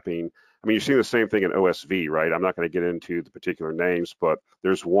scrapping. I mean, you're seeing the same thing in OSV, right? I'm not going to get into the particular names, but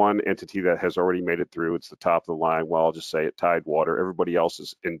there's one entity that has already made it through. It's the top of the line. Well, I'll just say it, Tidewater. Everybody else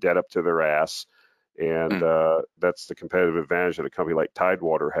is in debt up to their ass, and Mm, that's the competitive advantage that a company like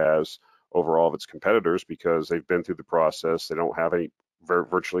Tidewater has over all of its competitors because they've been through the process. They don't have any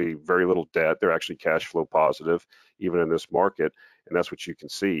virtually very little debt. They're actually cash flow positive, even in this market, and that's what you can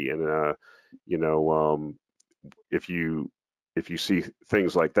see. And you know, if you see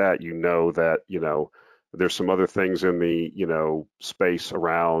things like that, you know that there's some other things in the space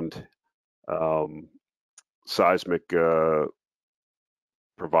around um, seismic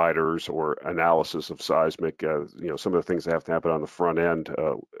providers or analysis of seismic, some of the things that have to happen on the front end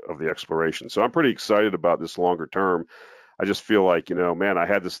of the exploration. So I'm pretty excited about this longer term. I just feel like, man, I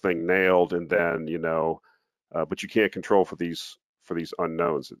had this thing nailed, and then, but you can't control for these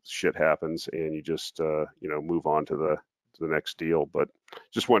unknowns. Shit happens, and you just, move on to the next deal. But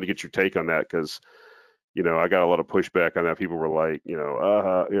just wanted to get your take on that because, I got a lot of pushback on that. People were like,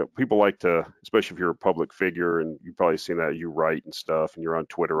 people like to, especially if you're a public figure, and you've probably seen that you write and stuff, and you're on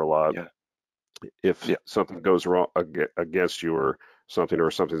Twitter a lot. yeah, If yeah, something goes wrong against you or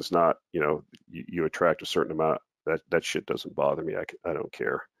something's not, you attract a certain amount. That shit doesn't bother me. I don't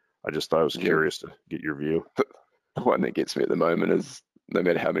care. I just thought I was yeah. curious to get your view. The one that gets me at the moment is no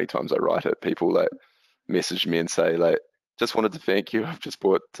matter how many times I write it, people like message me and say like, just wanted to thank you. I've just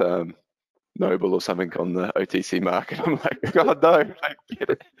bought Noble or something on the OTC market. I'm like, God no, like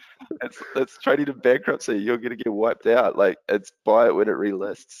get it. It's trading to bankruptcy. You're gonna get wiped out. Like it's buy it when it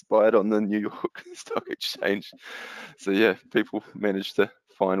relists. Buy it on the New York Stock Exchange. So yeah, people manage to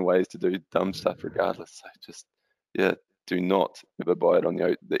find ways to do dumb stuff regardless. So just yeah, do not ever buy it on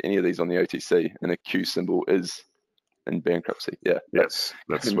any of these on the OTC. And a Q symbol is in bankruptcy. Yeah, Yes,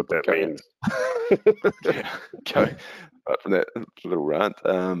 that's what that going, means. yeah, going right from that little rant.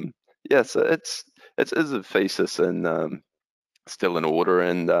 Yeah, so it is a thesis and still in order.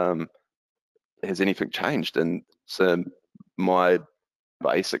 And has anything changed? And so my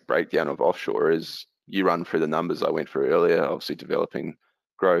basic breakdown of offshore is you run through the numbers I went through earlier. Obviously, developing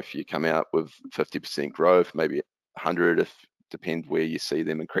growth, you come out with 50% growth, maybe 100 if depend where you see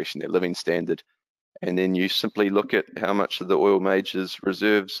them increasing their living standard. And then you simply look at how much of the oil majors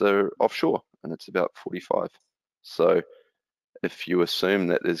reserves are offshore, and it's about 45. So if you assume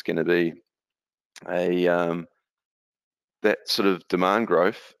that there's going to be a that sort of demand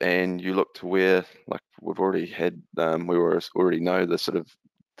growth, and you look to where, like we've already had, we already know the sort of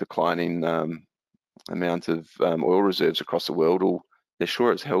declining amount of oil reserves across the world, or they're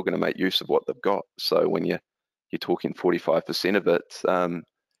sure as hell going to make use of what they've got. So when you're talking 45% of it,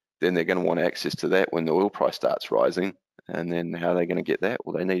 then they're going to want access to that when the oil price starts rising. And then how are they going to get that?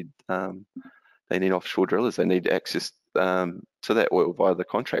 Well, they need offshore drillers. They need access to that oil via the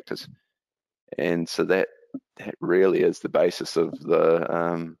contractors. And so that really is the basis of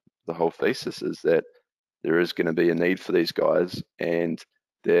the whole thesis, is that there is going to be a need for these guys, and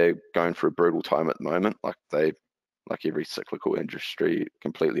they're going for a brutal time at the moment. Like every cyclical industry,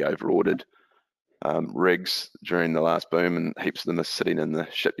 completely overordered. Rigs during the last boom, and heaps of them are sitting in the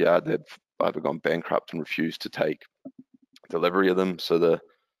shipyard. They've either gone bankrupt and refused to take delivery of them, so the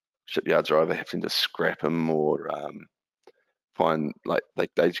shipyards are either having to scrap them or find like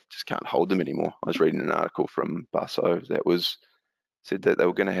they just can't hold them anymore. I was reading an article from Basso that said that they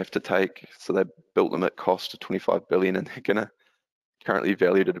were going to have to take, so they built them at cost of 25 billion, and they're going to currently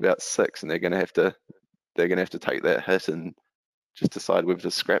valued at about 6, and they're going to have to take that hit and just decide whether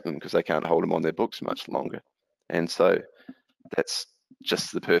to scrap them because they can't hold them on their books much longer. And so that's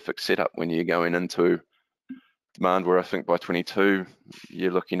just the perfect setup when you're going into demand where I think by 22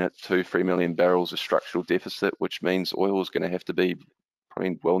 you're looking at 2-3 million barrels of structural deficit, which means oil is going to have to be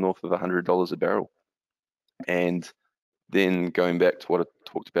probably well north of $100 a barrel. And then going back to what I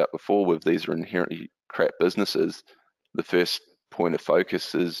talked about before, with these are inherently crap businesses, the first point of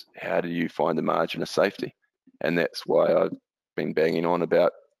focus is how do you find a margin of safety? And that's why I've been banging on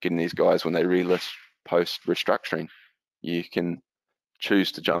about getting these guys when they relist post restructuring. You can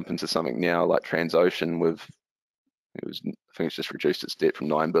choose to jump into something now like Transocean with, I think it's just reduced its debt from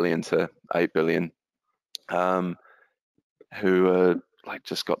 9 billion to 8 billion, who are like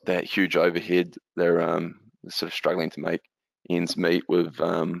just got that huge overhead. They're sort of struggling to make ends meet with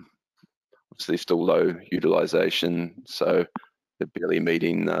obviously still low utilization, so they're barely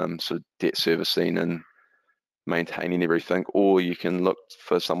meeting sort of debt servicing and maintaining everything. Or you can look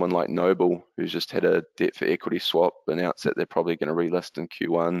for someone like Noble, who's just had a debt for equity swap, announced that they're probably going to relist in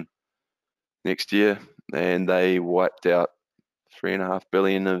Q1. next year, and they wiped out 3.5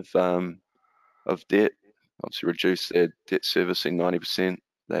 billion of debt. Obviously, reduced their debt servicing 90%.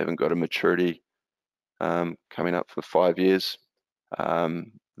 They haven't got a maturity coming up for 5 years.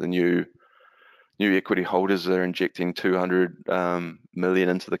 The new equity holders are injecting 200 million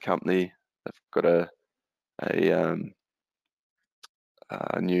into the company. They've got a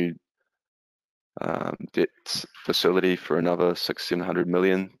new debt facility for another 600-700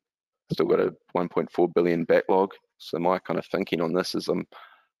 million. Still got a 1.4 billion backlog. So my kind of thinking on this is I'm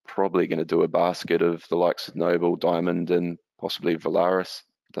probably going to do a basket of the likes of Noble, Diamond, and possibly Valaris.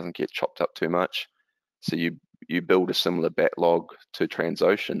 It doesn't get chopped up too much. So you build a similar backlog to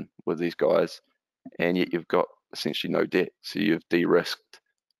Transocean with these guys, and yet you've got essentially no debt. So you've de-risked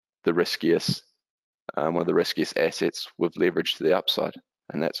the riskiest, one of the riskiest assets with leverage to the upside.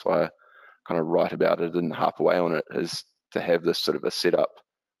 And that's why I kind of write about it and harp away on it, is to have this sort of a setup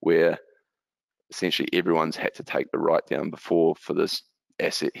where essentially everyone's had to take the write down before for this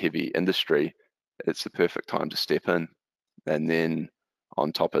asset heavy industry. It's the perfect time to step in. And then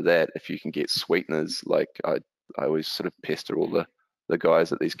on top of that, if you can get sweeteners, like I always sort of pester all the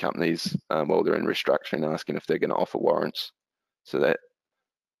guys at these companies while they're in restructuring, asking if they're going to offer warrants, so that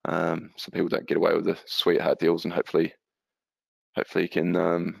so people don't get away with the sweetheart deals, and hopefully you can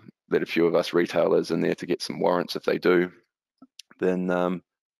let a few of us retailers in there to get some warrants. If they do, then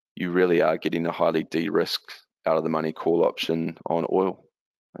you really are getting a highly de-risked out of the money call option on oil,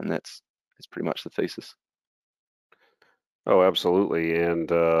 and that's pretty much the thesis. Oh, absolutely. And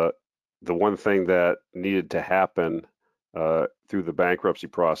the one thing that needed to happen through the bankruptcy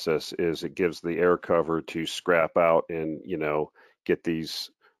process is it gives the air cover to scrap out and, get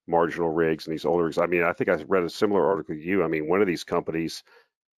these marginal rigs and these older rigs. I mean, I think I read a similar article to you. I mean, one of these companies,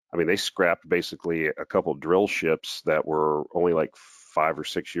 I mean, they scrapped basically a couple drill ships that were only like 5 or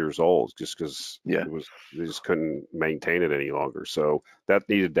 6 years old, just because Yeah. they just couldn't maintain it any longer. So that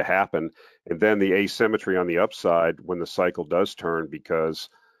needed to happen. And then the asymmetry on the upside when the cycle does turn, because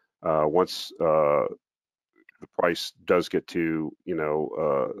once the price does get to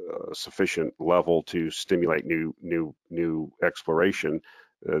a sufficient level to stimulate new exploration,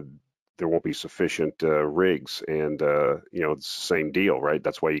 there won't be sufficient rigs, and it's the same deal, right?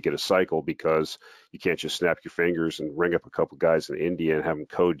 That's why you get a cycle, because you can't just snap your fingers and ring up a couple guys in India and have them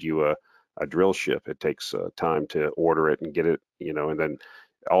code you a drill ship. It takes time to order it and get it, and then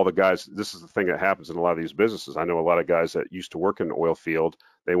all the guys. This is the thing that happens in a lot of these businesses. I know a lot of guys that used to work in the oil field.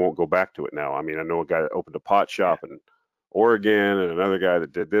 They won't go back to it now. I mean, I know a guy that opened a pot shop in Oregon, and another guy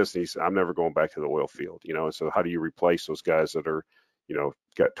that did this, and he said, I'm never going back to the oil field, and so how do you replace those guys that are,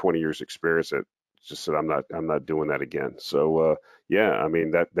 got 20 years experience that just said, I'm not doing that again. So yeah, I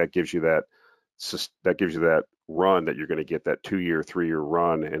mean, that gives you that run that you're going to get, that 2-year, 3-year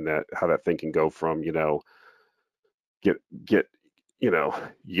run, and that how that thing can go from, get you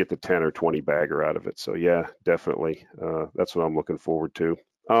get the 10 or 20 bagger out of it. So yeah, definitely. That's what I'm looking forward to.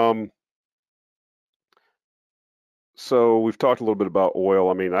 So we've talked a little bit about oil.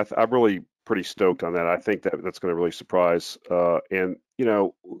 I mean, I'm really pretty stoked on that. I think that's going to really surprise. And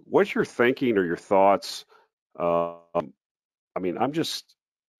what's your thinking or your thoughts? I mean,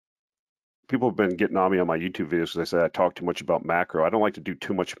 people have been getting on me on my YouTube videos because they say I talk too much about macro. I don't like to do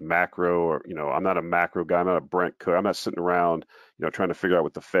too much macro, or I'm not a macro guy. I'm not a Brent Cook. I'm not sitting around, trying to figure out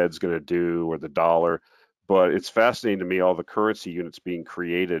what the Fed's going to do or the dollar. But it's fascinating to me, all the currency units being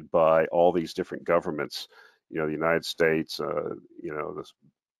created by all these different governments. The United States, the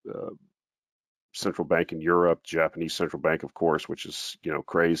central bank in Europe, Japanese central bank, of course, which is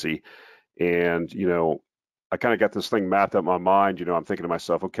crazy. And I kind of got this thing mapped up in my mind. I'm thinking to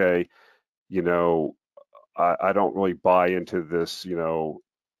myself, okay, I don't really buy into this,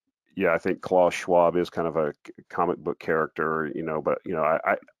 yeah, I think Klaus Schwab is kind of a comic book character, but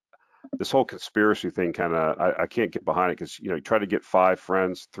I this whole conspiracy thing kind of, I can't get behind it, because you try to get 5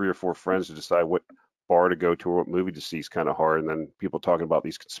 friends, 3 or 4 friends to decide what bar to go to or what movie to see is kind of hard, and then people talking about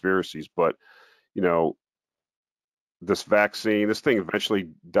these conspiracies. But this vaccine, this thing eventually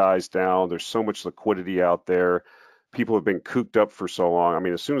dies down. There's so much liquidity out there. People have been cooped up for so long. I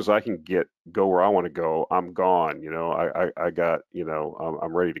mean, as soon as I can go where I want to go, I'm gone. I got,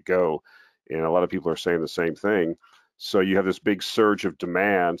 I'm ready to go. And a lot of people are saying the same thing. So you have this big surge of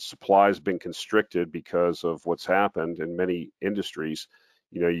demand. Supply has been constricted because of what's happened in many industries.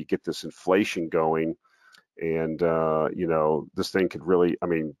 You get this inflation going, and this thing could really, I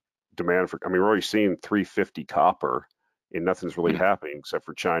mean, we're already seeing 350 copper, and nothing's really happening except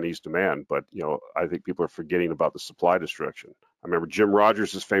for Chinese demand. But I think people are forgetting about the supply destruction. I remember Jim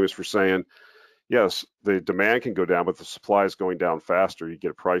Rogers is famous for saying, yes, the demand can go down, but the supply is going down faster. You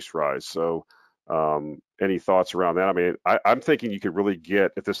get a price rise. So, any thoughts around that? I mean, I'm thinking you could really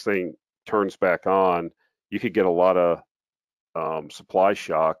get, if this thing turns back on, you could get a lot of supply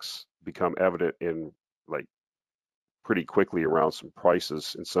shocks become evident in like pretty quickly around some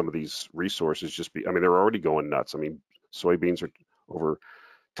prices in some of these resources. I mean, they're already going nuts. I mean, soybeans are over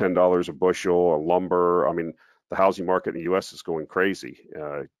 $10 a bushel, lumber. I mean, the housing market in the U.S. is going crazy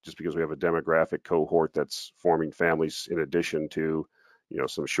just because we have a demographic cohort that's forming families in addition to,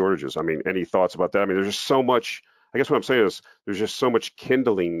 some shortages. I mean, any thoughts about that? I mean, there's just so much. I guess what I'm saying is there's just so much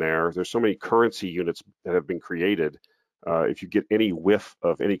kindling there. There's so many currency units that have been created. If you get any whiff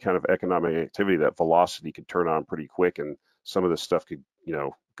of any kind of economic activity, that velocity could turn on pretty quick, and some of this stuff could,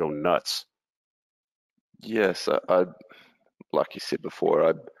 go nuts. Yes, I like you said before,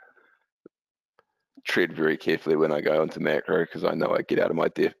 I tread very carefully when I go into macro because I know I get out of my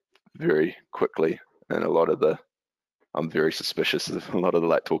depth very quickly, and I'm very suspicious of a lot of the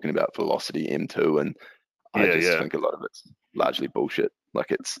like talking about velocity M2, and I just think a lot of it's largely bullshit.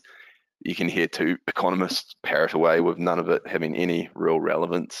 Like you can hear two economists parrot away with none of it having any real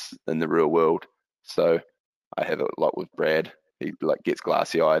relevance in the real world. So I have it a lot with Brad. He like gets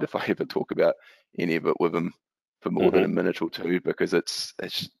glassy eyed if I ever talk about any of it with him for more than a minute or two, because it's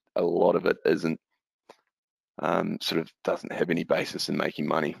a lot of it isn't sort of doesn't have any basis in making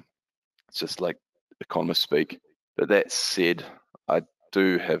money. It's just like economists speak. But that said, I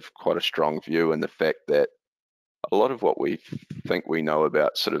do have quite a strong view in the fact that a lot of what we think we know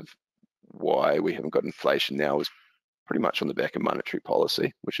about sort of why we haven't got inflation now is pretty much on the back of monetary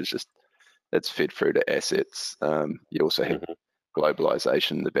policy, which is just it's fed through to assets. You also have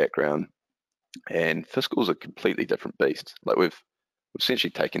globalization in the background, and fiscal is a completely different beast. Like we've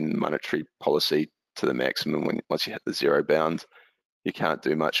essentially taken monetary policy to the maximum. Once you hit the zero bound, you can't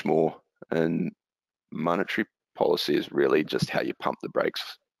do much more. And monetary policy is really just how you pump the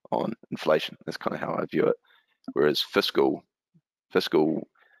brakes on inflation. That's kind of how I view it. Whereas fiscal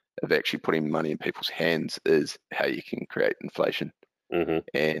of actually putting money in people's hands is how you can create inflation.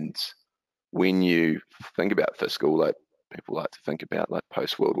 And when you think about fiscal, like people like to think about like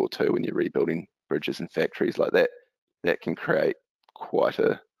post World War II, when you're rebuilding bridges and factories like that, that can create quite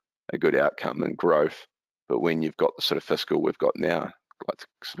a good outcome and growth. But when you've got the sort of fiscal we've got now, I like to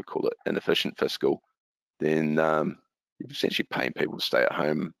sort of call it inefficient fiscal, then you're essentially paying people to stay at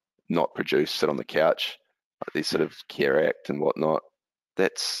home, not produce, sit on the couch, like these sort of Care Act and whatnot.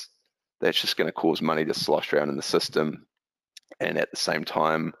 That's just going to cause money to slosh around in the system, and at the same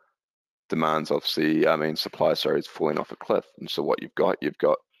time, demand's obviously, supply, is falling off a cliff. And so what you've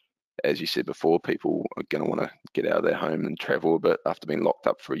got, as you said before, people are going to want to get out of their home and travel a bit after being locked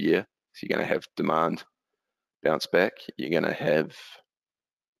up for a year. So you're going to have demand bounce back. You're going to have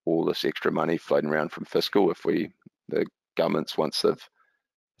all this extra money floating around from fiscal. The governments, once they've,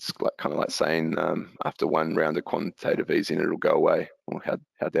 it's kind of like saying after one round of quantitative easing, it'll go away. Well,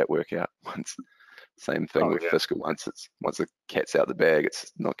 how'd that work out? Same thing with fiscal. Once the cat's out the bag,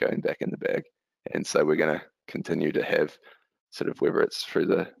 it's not going back in the bag. And so we're going to continue to have sort of, whether it's through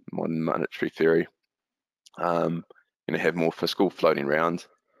the modern monetary theory, going to have more fiscal floating around.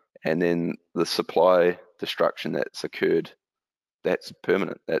 And then the supply destruction that's occurred, that's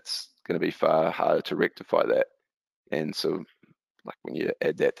permanent. That's going to be far harder to rectify that. And so, like when you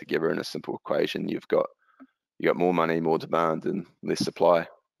add that together in a simple equation, you got more money, more demand, and less supply.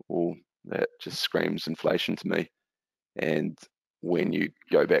 Well, that just screams inflation to me. And when you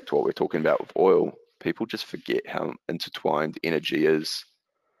go back to what we're talking about with oil, people just forget how intertwined energy is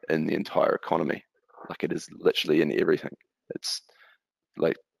in the entire economy. Like it is literally in everything. It's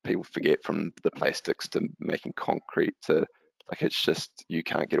like people forget, from the plastics to making concrete to like, it's just, you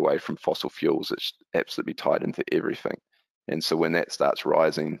can't get away from fossil fuels. It's absolutely tied into everything. And so when that starts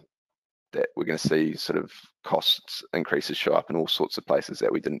rising, that we're going to see sort of costs increases show up in all sorts of places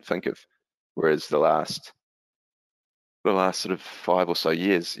that we didn't think of. Whereas the last sort of 5 or so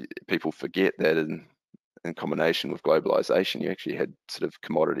years, people forget that in combination with globalization, you actually had sort of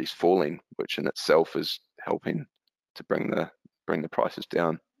commodities falling, which in itself is helping to bring the prices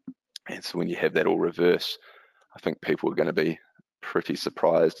down. And so when you have that all reverse, I think people are going to be pretty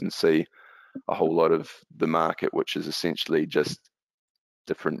surprised and see a whole lot of the market, which is essentially just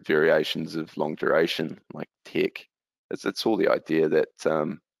different variations of long duration, like tech. It's all the idea that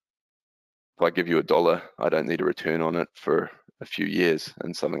if I give you $1, I don't need a return on it for a few years.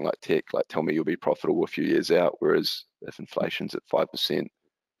 And something like tech, like tell me you'll be profitable a few years out. Whereas if inflation's at 5%,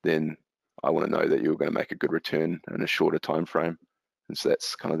 then I want to know that you're going to make a good return in a shorter time frame. And so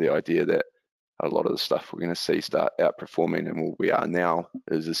that's kind of the idea, that a lot of the stuff we're going to see start outperforming, and what we are now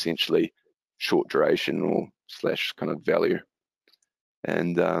is essentially short duration or slash kind of value.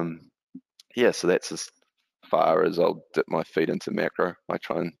 And yeah, so that's as far as I'll dip my feet into macro. I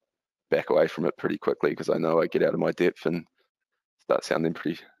try and back away from it pretty quickly because I know I get out of my depth and start sounding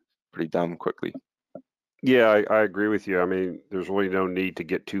pretty dumb quickly. Yeah, I agree with you. I mean, there's really no need to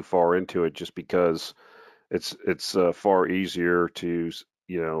get too far into it just because it's far easier to,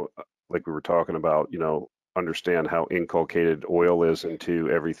 like we were talking about, understand how inculcated oil is into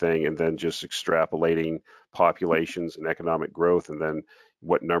everything, and then just extrapolating populations and economic growth, and then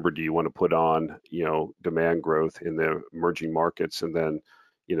what number do you want to put on, demand growth in the emerging markets, and then,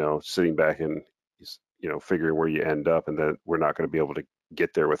 sitting back and, figuring where you end up, and then we're not going to be able to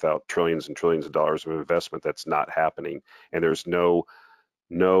get there without trillions and trillions of dollars of investment. That's not happening, and there's no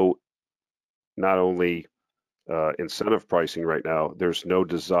not only incentive pricing right now, there's no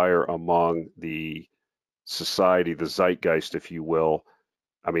desire among the society, the zeitgeist, if you will.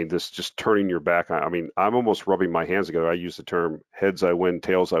 I mean, this just turning your back on. I mean, I'm almost rubbing my hands together. I use the term heads I win,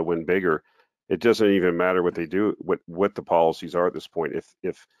 tails I win bigger. It doesn't even matter what they do, what the policies are at this point.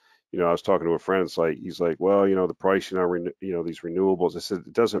 If I was talking to a friend, he's like, well, the pricing on these renewables. I said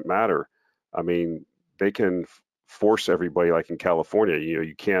it doesn't matter. I mean, they can force everybody, like in California.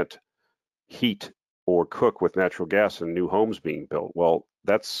 You can't heat or cook with natural gas in new homes being built. Well,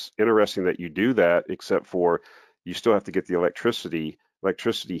 that's interesting that you do that, except for you still have to get the electricity.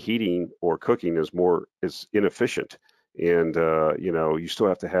 Electricity heating or cooking is inefficient, and you still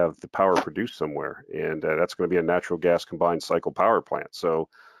have to have the power produced somewhere, and that's going to be a natural gas combined cycle power plant. So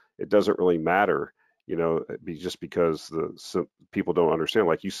it doesn't really matter, just because people don't understand.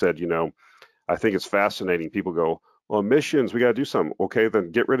 Like you said, I think it's fascinating. People go, well, emissions, we got to do something. Okay,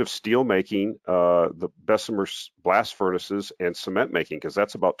 then get rid of steel making, the Bessemer blast furnaces, and cement making, because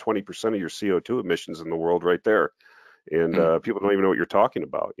that's about 20% of your CO2 emissions in the world right there. And people don't even know what you're talking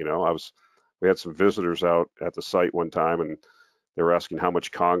about. We had some visitors out at the site one time, and they were asking how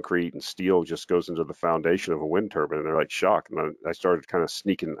much concrete and steel just goes into the foundation of a wind turbine, and they're like shocked. And I started kind of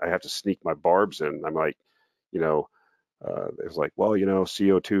sneaking. I have to sneak my barbs in. I'm like, it was like, well,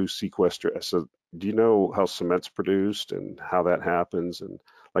 CO2 sequester. So do you know how cement's produced and how that happens? And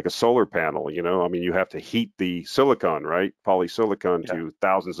like a solar panel, I mean, you have to heat the silicon, right? Polysilicon to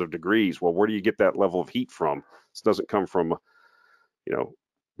thousands of degrees. Well, where do you get that level of heat from? This doesn't come from,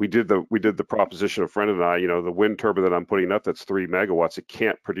 we did the proposition, a friend and I, the wind turbine that I'm putting up, that's 3 megawatts. It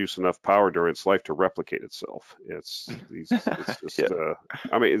can't produce enough power during its life to replicate itself. It's just,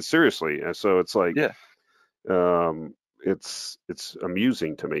 I mean, seriously. And so it's like, it's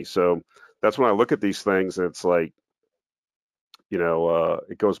amusing to me. So that's when I look at these things, and it's like,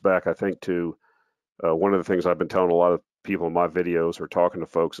 it goes back, I think, to one of the things I've been telling a lot of people in my videos or talking to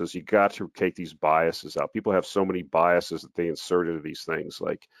folks is you got to take these biases out. People have so many biases that they insert into these things.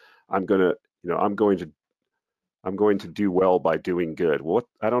 Like, I'm going to do well by doing good. Well,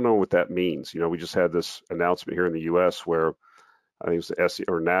 I don't know what that means. We just had this announcement here in the U.S. where I think it was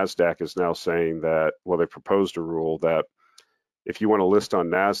NASDAQ is now saying that, well, they proposed a rule that if you want to list on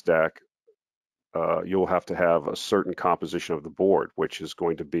NASDAQ, you'll have to have a certain composition of the board, which is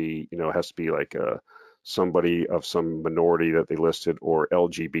going to be, has to be like somebody of some minority that they listed, or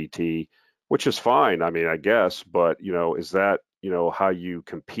LGBT, which is fine. I mean, I guess, but is that how you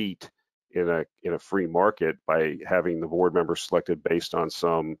compete in a free market, by having the board members selected based on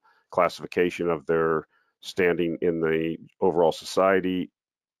some classification of their standing in the overall society?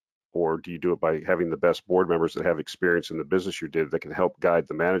 Or do you do it by having the best board members that have experience in the business you did that can help guide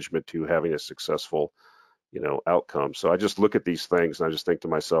the management to having a successful, outcome? So I just look at these things and I just think to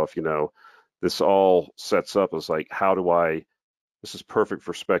myself, this all sets up as like, this is perfect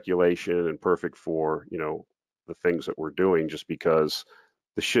for speculation and perfect for, the things that we're doing, just because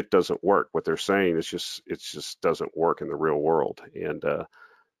the shit doesn't work. What they're saying is it just doesn't work in the real world. And I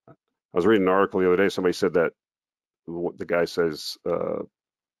was reading an article the other day, somebody said that the guy says,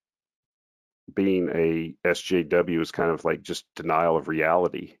 being a SJW is kind of like just denial of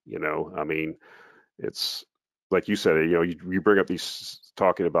reality. I mean, it's like you said, you bring up these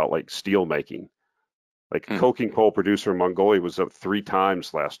talking about like steel making, like coking coal producer in Mongolia was up 3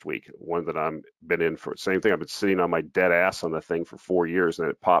 times last week. One that I'm been in for, same thing. I've been sitting on my dead ass on the thing for 4 years, and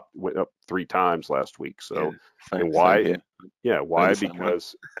it went up 3 times last week. So, and why? Why?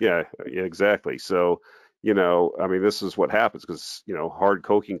 Because exactly. So, I mean, this is what happens because, hard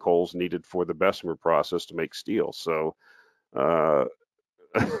coking coal is needed for the Bessemer process to make steel. So, I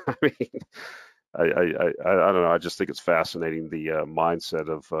mean, I don't know. I just think it's fascinating, the mindset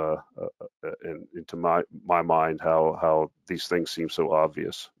of, and into my mind, how these things seem so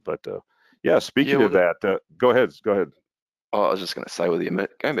obvious. But yeah, speaking of that, go ahead. Oh, I was just going to say with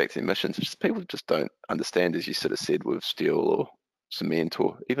going back to the emissions, it's just people just don't understand, as you sort of said, with steel or cement,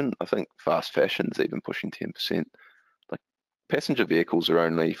 or even I think fast fashion's even pushing 10%. Like passenger vehicles are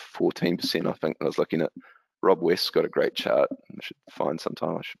only 14%. I think I was looking at Rob West's got a great chart. I should find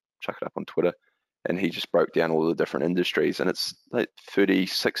sometime. I should chuck it up on Twitter. And he just broke down all the different industries, and it's like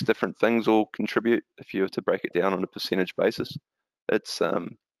 36 different things all contribute if you were to break it down on a percentage basis. It's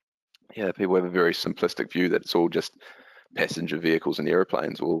yeah, people have a very simplistic view that it's all just passenger vehicles and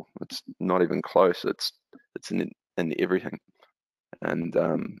airplanes. Well, it's not even close. It's in everything, and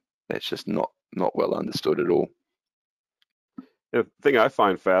that's just not well understood at all. The thing I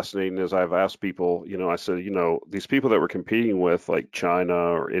find fascinating is I've asked people, I said, these people that we're competing with, like China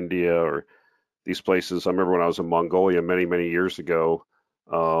or India or these places. I remember when I was in Mongolia many, many years ago.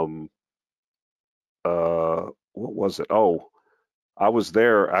 What was it? Oh, I was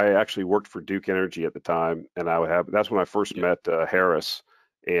there. I actually worked for Duke Energy at the time, and that's when I first met Harris,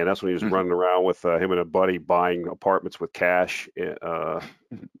 and that's when he was running around with him and a buddy buying apartments with cash. I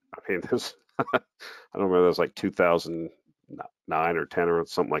mean, this I don't remember. That was like 2009 or 10 or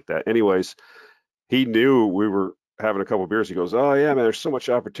something like that. Anyways, he knew we were having a couple of beers. He goes, "Oh yeah, man, there's so much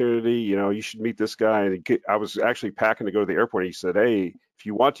opportunity. You should meet this guy." And I was actually packing to go to the airport. And he said, "Hey, if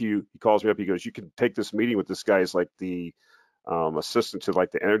you want to," he calls me up. He goes, "You can take this meeting with this guy. He's like the assistant to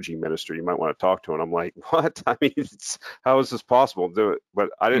like the energy minister. You might want to talk to him." I'm like, "What? I mean, how is this possible?" Do it, but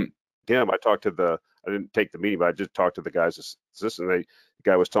I didn't. Damn, I didn't take the meeting, but I just talked to the guy's assistant. The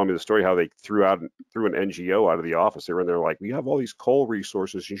guy was telling me the story how they threw an NGO out of the office. They were in there like, "We have all these coal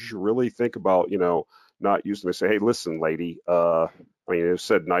resources. You should really think about, not using them." They say, "Hey, listen, lady." I mean, it was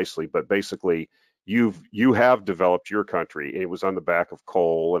said nicely, but basically, you have developed your country, and it was on the back of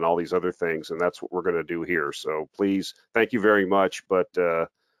coal and all these other things, and that's what we're going to do here. So please, thank you very much, but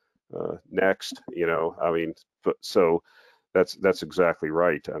next, I mean, so that's exactly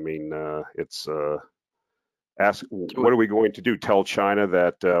right. I mean, it's ask, what are we going to do? Tell China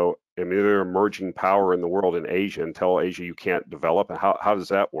that I mean, they're emerging power in the world in Asia, and tell Asia you can't develop? How does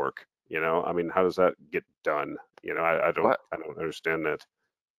that work? I mean, how does that get done? I don't understand that.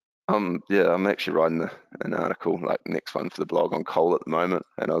 Yeah, I'm actually writing an article, like next one for the blog, on coal at the moment,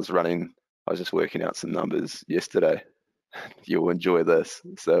 and I was just working out some numbers yesterday. You'll enjoy this.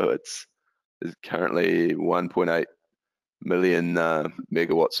 So there's currently 1.8 million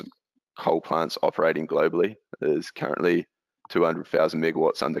megawatts of coal plants operating globally. There's currently 200,000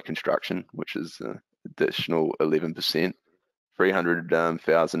 megawatts under construction, which is an additional 11%.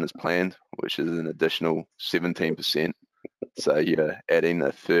 300,000 is planned, which is an additional 17%. So you're adding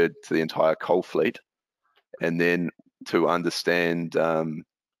a third to the entire coal fleet. And then to understand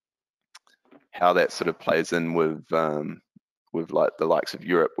how that sort of plays in with like the likes of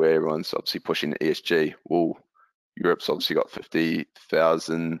Europe, where everyone's obviously pushing ESG. Well, Europe's obviously got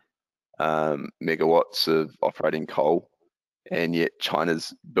 50,000 megawatts of operating coal, and yet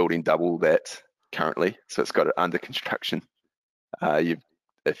China's building double that currently. So it's got it under construction.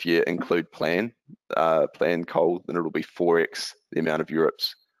 If you include planned coal, then it'll be 4x the amount of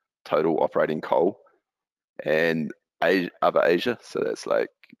Europe's total operating coal. And other Asia, so that's like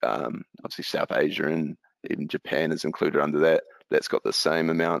obviously South Asia, and even Japan is included under that. That's got the same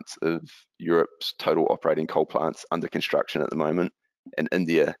amount of Europe's total operating coal plants under construction at the moment. And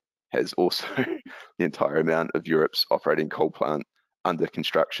India has also the entire amount of Europe's operating coal plant under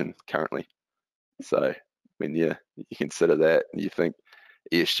construction currently. So when you consider that, and you think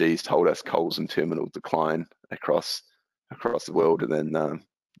ESG's told us coal's in terminal decline across the world, and then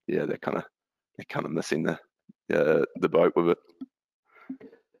yeah, they're kind of missing the boat with it.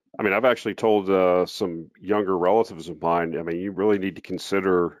 I mean, I've actually told some younger relatives of mine, I mean, you really need to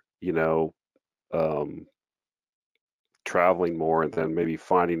consider, traveling more, and then maybe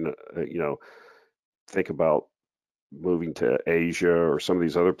finding, think about moving to Asia or some of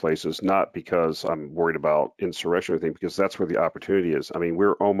these other places, not because I'm worried about insurrection or anything, because that's where the opportunity is. I mean,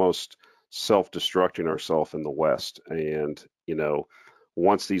 we're almost self-destructing ourselves in the West. And,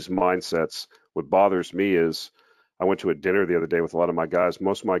 once these mindsets, what bothers me is I went to a dinner the other day with a lot of my guys.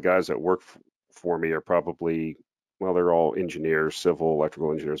 Most of my guys that work for me are probably, well, they're all engineers, civil,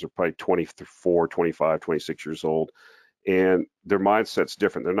 electrical engineers. They're probably 24, 25, 26 years old. And their mindset's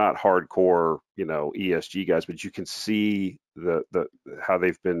different. They're not hardcore, ESG guys, but you can see the how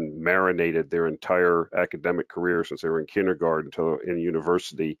they've been marinated their entire academic career since they were in kindergarten to in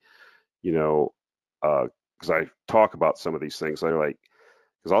university, because I talk about some of these things. They're like,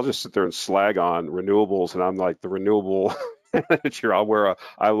 because I'll just sit there and slag on renewables, and I'm like the renewable manager. I'll wear a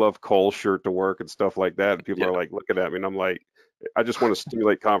I love coal shirt to work and stuff like that, and people are like looking at me, and I'm like, I just want to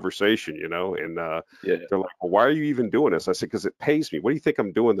stimulate conversation, and Yeah. they're like, well, why are you even doing this? I said, because it pays me. What do you think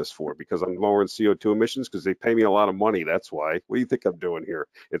I'm doing this for? Because I'm lowering CO2 emissions? Because they pay me a lot of money. That's why. What do you think I'm doing here?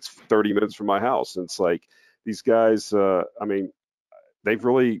 It's 30 minutes from my house. And it's like these guys, I mean, they've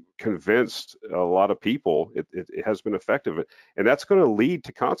really convinced a lot of people. It has been effective, and that's going to lead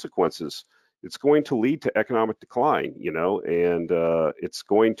to consequences. It's going to lead to economic decline, and it's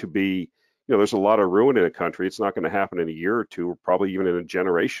going to be, there's a lot of ruin in a country. It's not going to happen in a year or two, or probably even in a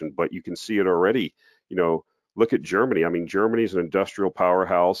generation, but you can see it already. Look at Germany. I mean, Germany's an industrial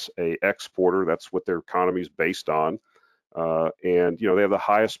powerhouse, a exporter. That's what their economy is based on. And they have the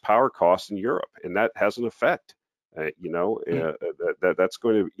highest power costs in Europe, and that has an effect. That's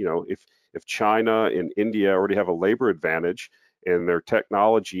going to, if China and India already have a labor advantage and their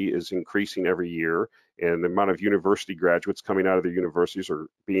technology is increasing every year, and the amount of university graduates coming out of their universities are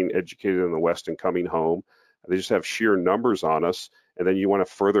being educated in the West and coming home, they just have sheer numbers on us. And then you want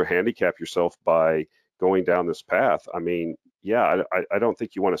to further handicap yourself by going down this path. I mean, yeah, I don't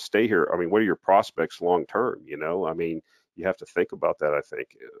think you want to stay here. I mean, what are your prospects long term? I mean, you have to think about that, I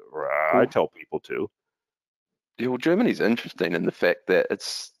think. Or I Well, tell people to. yeah, well, Germany's interesting in the fact that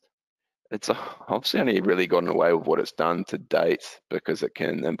it's obviously only really gotten away with what it's done to date because it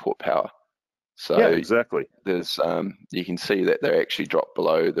can import power. Yeah, So exactly. there's you can see that they actually dropped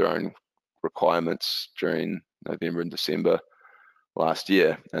below their own requirements during November and December last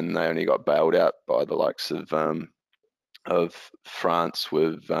year, and they only got bailed out by the likes of France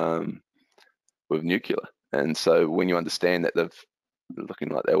with nuclear. And so when you understand that they're looking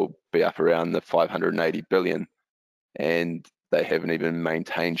like they will be up around the 580 billion, and they haven't even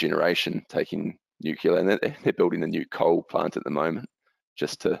maintained generation, taking nuclear, and they're building a new coal plant at the moment,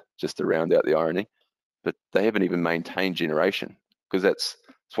 just to round out the irony. But they haven't even maintained generation, because that's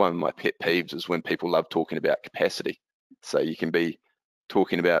one of my pet peeves, is when people love talking about capacity. So you can be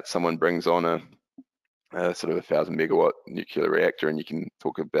talking about someone brings on a sort of 1,000 megawatt nuclear reactor, and you can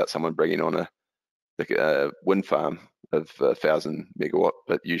talk about someone bringing on a wind farm of 1,000 megawatt,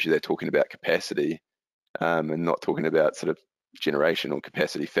 but usually they're talking about capacity, and not talking about sort of generation or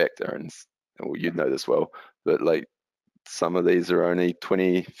capacity factor. And well, you'd know this well, but like some of these are only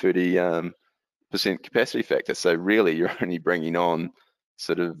 20, 30 percent capacity factor. So really, you're only bringing on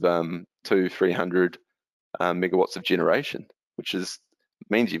sort of 200-300 megawatts of generation, which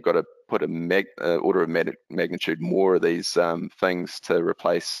means you've got to put order of magnitude more of these things to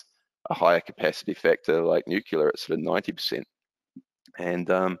replace a higher capacity factor like nuclear at sort of 90%.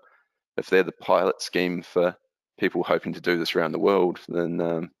 And if they're the pilot scheme for people hoping to do this around the world,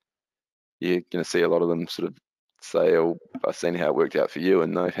 then you're going to see a lot of them sort of say, "Oh, I've seen how it worked out for you,"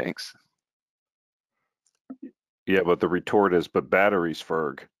 and no thanks. Yeah, but the retort is, but batteries,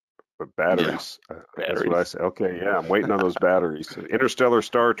 Ferg. But batteries. That's what I Batteries. say. Okay, yeah, I'm waiting on those batteries. Interstellar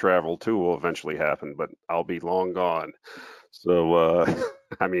star travel too will eventually happen, but I'll be long gone. So,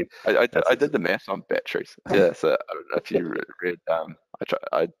 I mean, I did the math on batteries. Yeah, so I don't know if you read.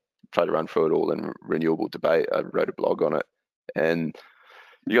 I tried to run through it all in Renewable Debate. I wrote a blog on it, and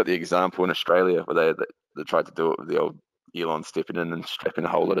you got the example in Australia where they tried to do it with the old Elon stepping in and strapping a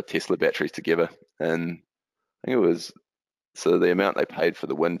whole lot of Tesla batteries together, and I think it was, so the amount they paid for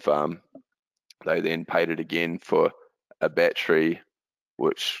the wind farm, they then paid it again for a battery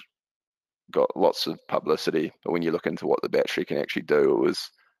which got lots of publicity, but when you look into what the battery can actually do, it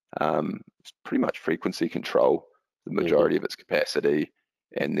was pretty much frequency control, the majority of its capacity,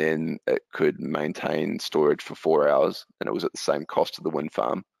 and then it could maintain storage for 4 hours, and it was at the same cost of the wind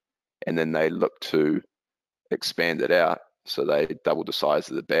farm. And then they looked to expand it out, so they doubled the size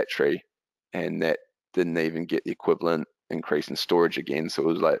of the battery, and that didn't even get the equivalent increase in storage again. So it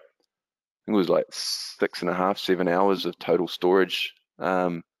was like, I think it was like 6.5, 7 hours of total storage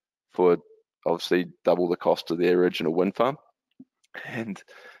for obviously double the cost of the original wind farm. And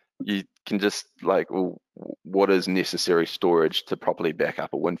you can just like, well, what is necessary storage to properly back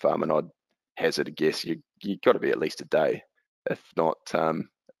up a wind farm? And I'd hazard a guess you got to be at least a day, if not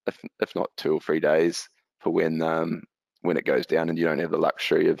 2 or 3 days, for when it goes down and you don't have the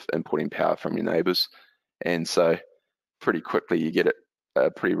luxury of importing power from your neighbours. And so pretty quickly you get a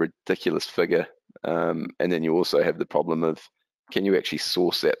pretty ridiculous figure. And then you also have the problem of, can you actually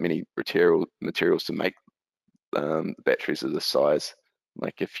source that many materials to make batteries of this size?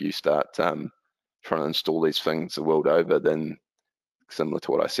 Like if you start trying to install these things the world over, then similar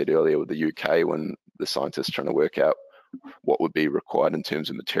to what I said earlier with the UK, when the scientists trying to work out what would be required in terms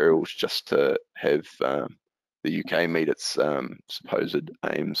of materials just to have the UK meet its supposed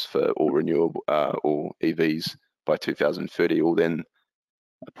aims for all renewable all EVs by 2030, well then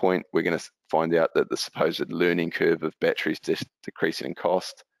a point, we're going to find out that the supposed learning curve of batteries just decreasing in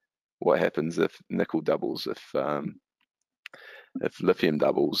cost. What happens if nickel doubles, if lithium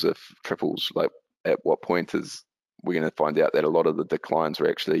doubles, if triples? Like, at what point is we're going to find out that a lot of the declines are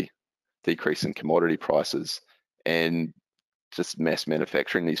actually decreasing commodity prices and just mass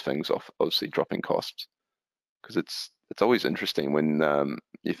manufacturing these things off, obviously dropping costs? Because it's always interesting when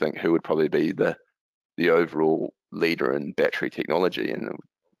you think who would probably be the overall leader in battery technology, and it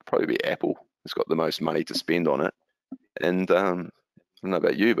would probably be Apple. It's got the most money to spend on it. And I don't know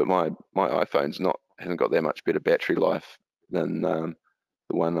about you, but my iPhone's hasn't got that much better battery life than the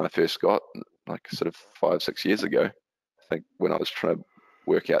one I first got, like sort of 5-6 years ago. I think when I was trying to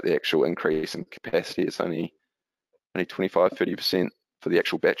work out the actual increase in capacity, it's only 25-30% for the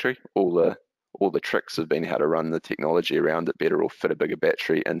actual battery. All the tricks have been how to run the technology around it better or fit a bigger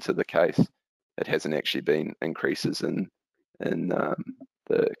battery into the case. It hasn't actually been increases in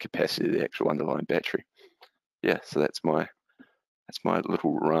the capacity of the actual underlying battery. Yeah, so that's my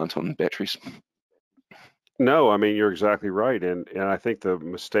little rant on batteries. No, I mean, you're exactly right. And I think the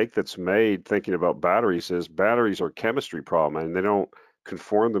mistake that's made thinking about batteries is batteries are a chemistry problem, and they don't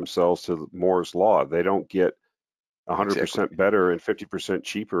conform themselves to Moore's law. They don't get 100% Exactly. better and 50%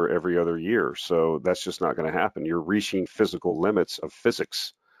 cheaper every other year. So that's just not going to happen. You're reaching physical limits of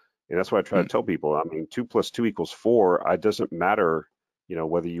physics. And that's why I try to tell people, I mean, 2 + 2 = 4. It doesn't matter,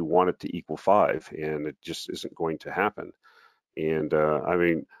 whether you want it to equal 5, and it just isn't going to happen. And I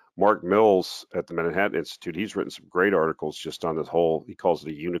mean, Mark Mills at the Manhattan Institute, he's written some great articles just on this whole, he calls it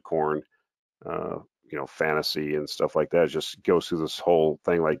a unicorn, uh, fantasy and stuff like that. It just goes through this whole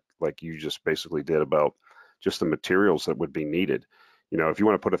thing like you just basically did about just the materials that would be needed. If you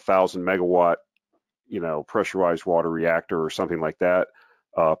want to put 1,000 MW, pressurized water reactor or something like that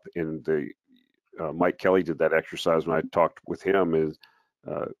up in the Mike Kelly did that exercise when I talked with him, is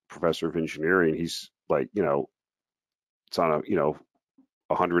professor of engineering. He's like, it's on a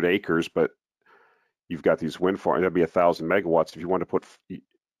 100 acres, but you've got these wind farms. That'd be 1,000 MW. If you want to put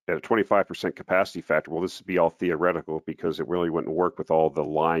at a 25% capacity factor, well, this would be all theoretical because it really wouldn't work with all the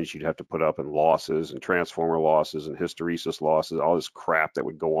lines you'd have to put up and losses and transformer losses and hysteresis losses, all this crap that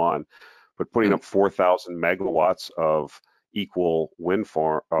would go on. But putting up 4,000 MW of equal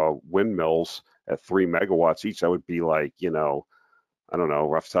windmills at 3 MW each, that would be like, I don't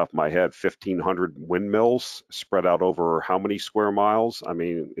know, off the top of my head, 1,500 windmills spread out over how many square miles? I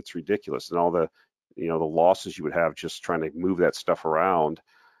mean, it's ridiculous. And all the, the losses you would have just trying to move that stuff around.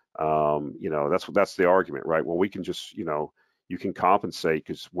 That's the argument, right? Well, we can just, you can compensate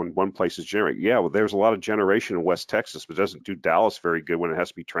because when one place is generating, yeah, well, there's a lot of generation in West Texas, but it doesn't do Dallas very good when it has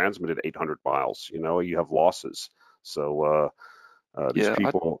to be transmitted 800 miles. You have losses. So these Yeah,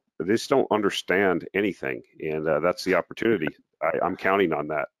 people, they just don't understand anything, and that's the opportunity. I'm counting on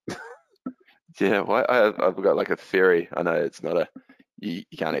that. well, I've got like a theory. I know it's not you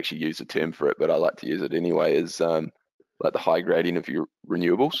can't actually use the term for it, but I like to use it anyway, is like the high grading of your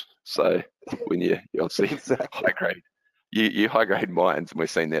renewables. So when you obviously Exactly. high grade, you high grade mines, and we're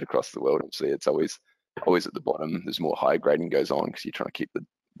seeing that across the world. Obviously, it's always at the bottom. There's more high grading goes on because you're trying to keep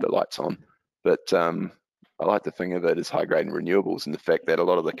the lights on. But I like to think of it as high grading renewables, and the fact that a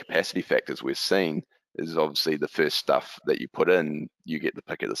lot of the capacity factors we're seeing is obviously the first stuff that you put in, you get the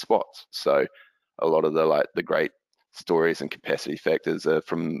pick of the spots. So a lot of the great stories and capacity factors are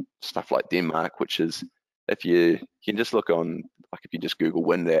from stuff like Denmark, which is, if you can just look on, like if you just Google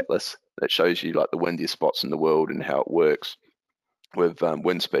Wind Atlas, that shows you like the windiest spots in the world and how it works with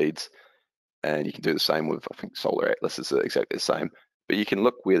wind speeds. And you can do the same with, I think, Solar Atlas is exactly the same. But you can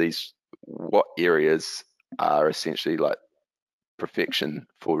look what areas are essentially like perfection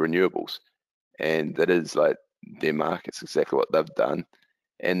for renewables. And that is like Denmark, it's exactly what they've done.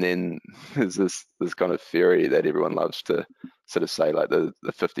 And then there's this kind of theory that everyone loves to sort of say, like the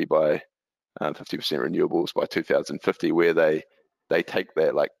 50% renewables by 2050, where they take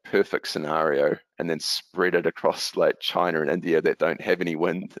that like perfect scenario and then spread it across like China and India that don't have any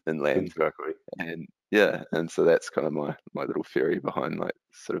wind inland. Exactly. And yeah, and so that's kind of my little theory behind like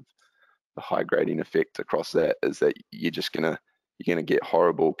sort of the high grading effect across that, is that you're gonna get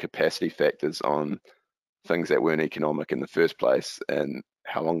horrible capacity factors on things that weren't economic in the first place. And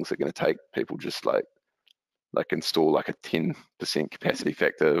how long is it going to take people just like install like a 10% capacity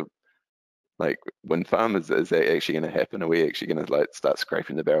factor like wind farm? Is that actually going to happen? Are we actually going to like start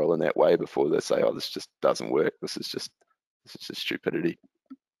scraping the barrel in that way before they say, oh, this just doesn't work, this is just stupidity?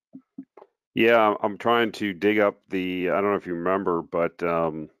 Yeah, I'm trying to dig up I don't know if you remember, but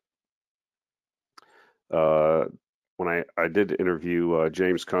when I did interview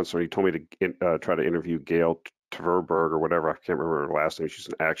James Kunstler, he told me to try to interview Gail Tverberg or whatever. I can't remember her last name. She's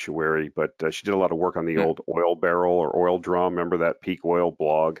an actuary, but she did a lot of work on the old oil barrel or oil drum. Remember that Peak Oil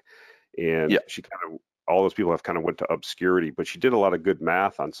blog? And Yeah. she kind of, all those people have kind of went to obscurity, but she did a lot of good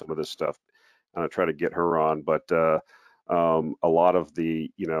math on some of this stuff. And I try to get her on, but a lot of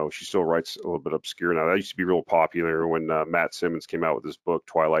the, she still writes a little bit obscure now. That used to be real popular when Matt Simmons came out with his book,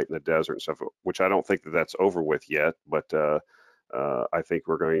 Twilight in the Desert and stuff, which I don't think that that's over with yet, but I think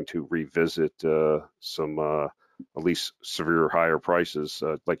we're going to revisit some at least severe higher prices.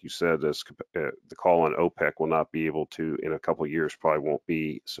 Like you said, as the call on OPEC will not be able to, in a couple of years, probably won't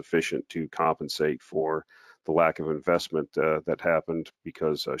be sufficient to compensate for the lack of investment that happened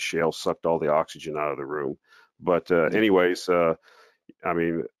because shale sucked all the oxygen out of the room. But anyways, I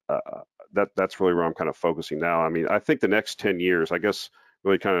mean, that's really where I'm kind of focusing now. I mean, I think the next 10 years, I guess,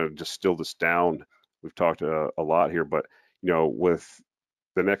 really kind of distill this down. We've talked a lot here, but with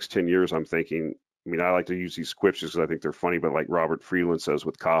the next 10 years, I'm thinking, I mean, I like to use these quips because I think they're funny, but like Robert Friedland says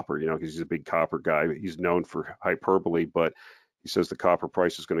with copper, because he's a big copper guy, he's known for hyperbole, but he says the copper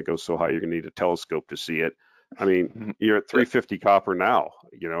price is going to go so high, you're going to need a telescope to see it. I mean, you're at 350 copper now,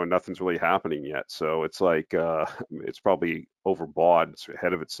 and nothing's really happening yet. So it's like, it's probably overbought, it's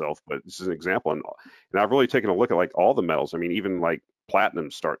ahead of itself, but this is an example. And I've really taken a look at like all the metals. I mean, even like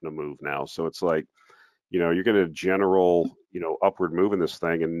platinum's starting to move now. So it's like, you're getting a general, upward move in this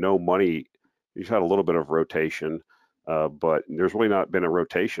thing and no money. You've had a little bit of rotation, but there's really not been a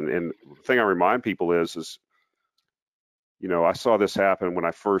rotation. And the thing I remind people is, I saw this happen when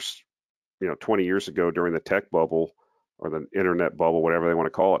I first, 20 years ago during the tech bubble or the internet bubble, whatever they want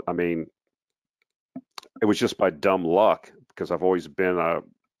to call it. I mean, it was just by dumb luck because I've always been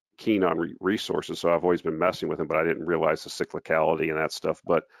keen on resources. So I've always been messing with them, but I didn't realize the cyclicality and that stuff.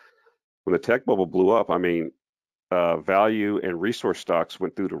 But when the tech bubble blew up, I mean, value and resource stocks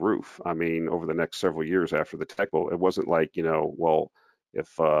went through the roof. I mean, over the next several years after the tech bubble, it wasn't like, well,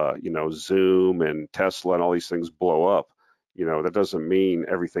 if, Zoom and Tesla and all these things blow up, that doesn't mean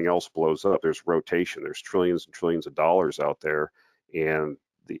everything else blows up. There's rotation. There's trillions and trillions of dollars out there. And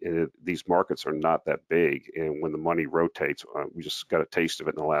these markets are not that big. And when the money rotates, we just got a taste of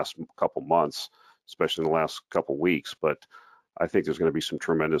it in the last couple months, especially in the last couple weeks. But I think there's going to be some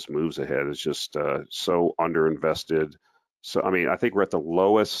tremendous moves ahead. It's just so underinvested. So, I mean, I think we're at the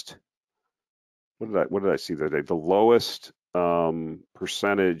lowest. What did I see the other day? The lowest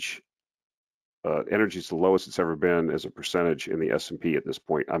percentage. Energy is the lowest it's ever been as a percentage in the S&P at this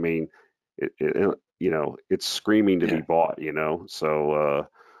point. I mean, it's screaming to be bought. So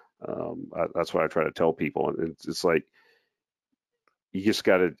that's what I try to tell people. And it's like you just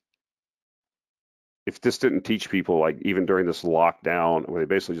got to. If this didn't teach people, like even during this lockdown, where they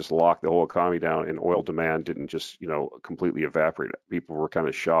basically just locked the whole economy down and oil demand didn't just, completely evaporate, people were kind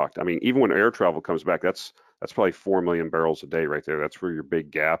of shocked. I mean, even when air travel comes back, that's probably 4 million barrels a day right there. That's where your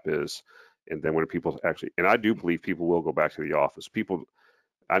big gap is. And then when people actually, and I do believe people will go back to the office.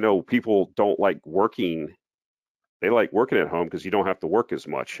 I know people don't like working. They like working at home because you don't have to work as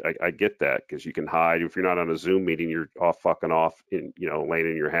much. I get that because you can hide. If you're not on a Zoom meeting, you're fucking off in, laying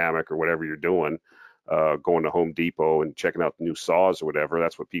in your hammock or whatever you're doing. Going to Home Depot and checking out the new saws or whatever.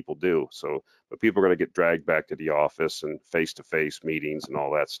 That's what people do. So, but people are going to get dragged back to the office and face-to-face meetings and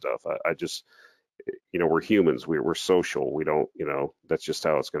all that stuff. I just, we're humans. We're social. We don't, that's just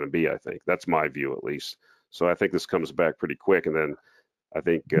how it's going to be. I think that's my view at least. So I think this comes back pretty quick, and then I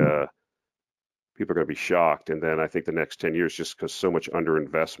think people are going to be shocked. And then I think the next 10 years, just because so much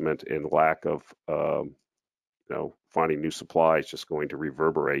underinvestment and lack of finding new supply is just going to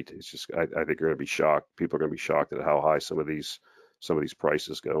reverberate. It's just, I think you're going to be shocked. People are going to be shocked at how high some of these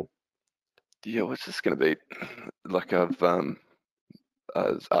prices go. Yeah, what's this going to be? Like I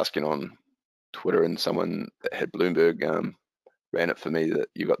was asking on Twitter, and someone that had Bloomberg ran it for me that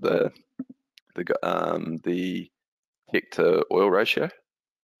you got the tech to oil ratio,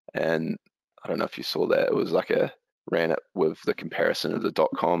 and I don't know if you saw that. It was like ran it with the comparison of the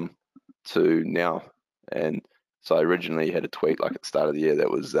 .com to now, and so I originally had a tweet like at the start of the year that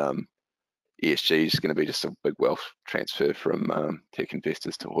was ESG is going to be just a big wealth transfer from tech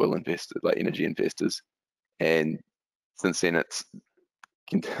investors to oil investors, like energy investors. And since then, it's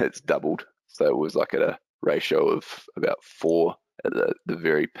doubled. So it was like at a ratio of about 4 at the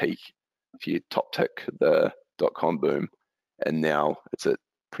very peak if you top tick the .com boom, and now it's at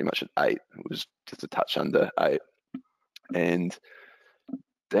pretty much at 8. It was just a touch under 8, and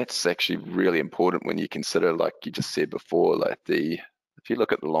that's actually really important when you consider, like you just said before, like if you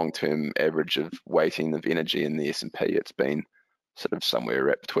look at the long-term average of weighting of energy in the S&P, it's been sort of somewhere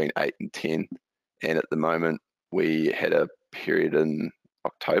at between 8 and 10. And at the moment, we had a period in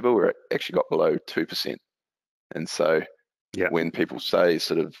October where it actually got below 2%. And so Yeah. when people say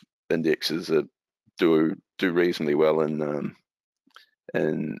sort of indexes do reasonably well in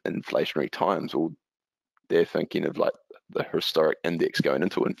inflationary times, well, they're thinking of like the historic index going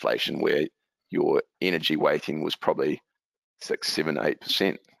into inflation where your energy weighting was probably 6, 7,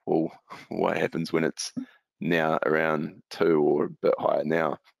 8%. Well, what happens when it's now around 2 or a bit higher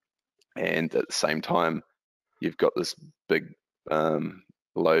now? And at the same time, you've got this big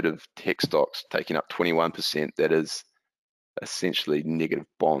load of tech stocks taking up 21%. That is essentially negative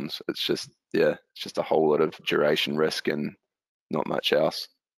bonds. It's just a whole lot of duration risk and not much else.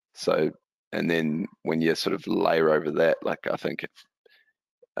 So, and then when you sort of layer over that, like I think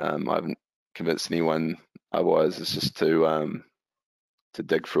I haven't convinced anyone otherwise. It's just to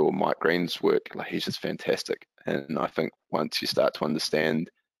dig through all Mike Green's work. Like he's just fantastic, and I think once you start to understand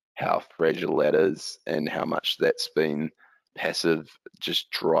how fragile that is and how much that's been passive, just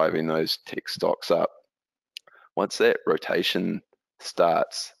driving those tech stocks up. Once that rotation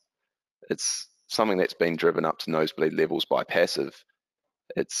starts, it's something that's been driven up to nosebleed levels by passive.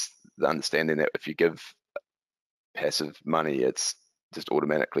 It's the understanding that if you give passive money, it's just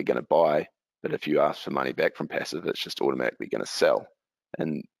automatically going to buy. But if you ask for money back from passive, it's just automatically going to sell.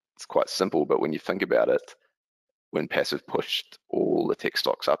 And it's quite simple, but when you think about it, when passive pushed all the tech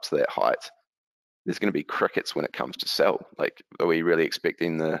stocks up to that height, there's going to be crickets when it comes to sell. Like, are we really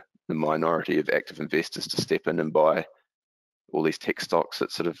expecting the minority of active investors to step in and buy all these tech stocks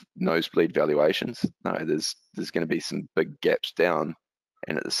at sort of nosebleed valuations? No, there's going to be some big gaps down,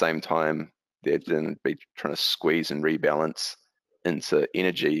 and at the same time, they're going to be trying to squeeze and rebalance into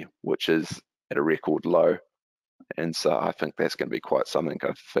energy, which is at a record low. And so I think that's going to be quite something.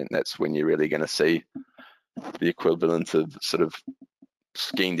 I think that's when you're really going to see the equivalent of sort of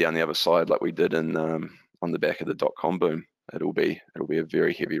skiing down the other side like we did in on the back of the .com boom. It'll be a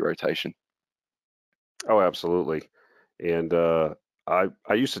very heavy rotation. Oh, absolutely. And I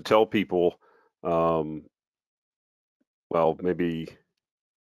used to tell people, well, maybe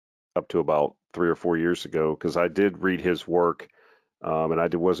up to about 3 or 4 years ago, because I did read his work, and I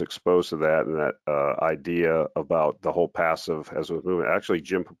was exposed to that and that idea about the whole passive as a movement. Actually,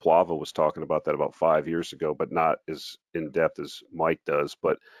 Jim Poplava was talking about that about 5 years ago, but not as in depth as Mike does.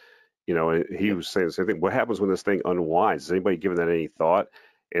 But he was saying the same thing. What happens when this thing unwinds? Is anybody giving that any thought?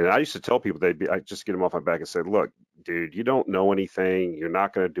 And I used to tell people I just get them off my back and say, look, dude, you don't know anything. You're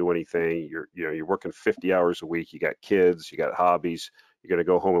not going to do anything. You're working 50 hours a week. You got kids. You got hobbies. You're going to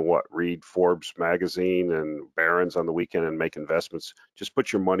go home and read Forbes magazine and Barron's on the weekend and make investments. Just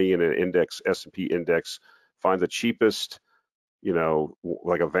put your money in an index, S&P index, find the cheapest,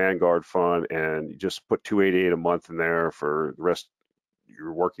 like a Vanguard fund, and just put $288 a month in there for the rest of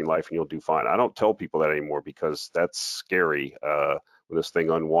your working life, and you'll do fine. I don't tell people that anymore because that's scary when this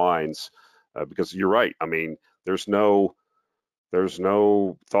thing unwinds. Because you're right. I mean, there's no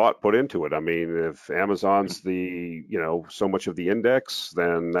thought put into it. I mean, if Amazon's the, so much of the index,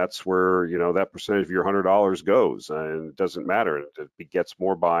 then that's where, that percentage of your $100 goes, and it doesn't matter. It begets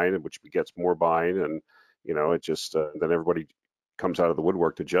more buying, which begets more buying. And, it just, then everybody comes out of the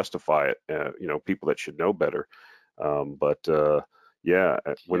woodwork to justify it, people that should know better. When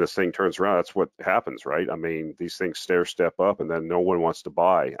this thing turns around, that's what happens, right? I mean, these things step up, and then no one wants to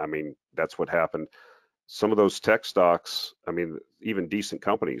buy. I mean, that's what happened. Some of those tech stocks, I mean, even decent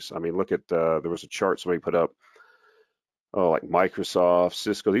companies. I mean, look at, there was a chart somebody put up, like Microsoft,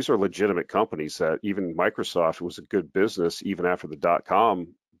 Cisco. These are legitimate companies that even Microsoft was a good business even after the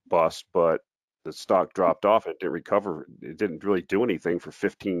 .com bust, but the stock dropped off and it didn't recover. It didn't really do anything for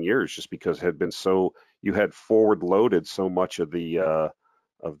 15 years just because it had been you had forward loaded so much of the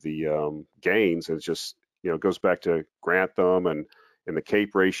gains. And it's just, it goes back to Grantham and the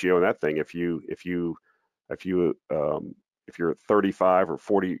CAPE ratio and that thing. If you're at 35 or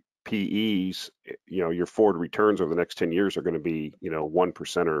 40 PEs, your forward returns over the next 10 years are going to be,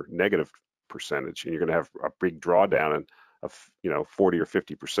 1% or negative percentage, and you're going to have a big drawdown of 40 or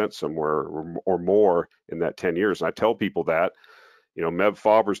 50% somewhere or more in that 10 years. And I tell people that, Meb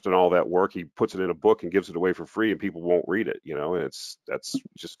Faber's done all that work. He puts it in a book and gives it away for free, and people won't read it, and that's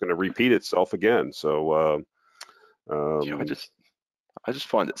just going to repeat itself again. So I just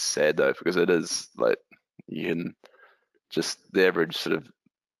find it sad though, because it is like, you can just the average sort of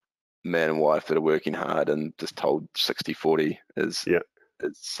man and wife that are working hard and just told 60-40 is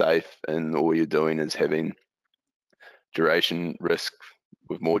safe, and all you're doing is having duration risk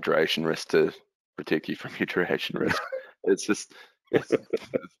with more duration risk to protect you from your duration risk. It's going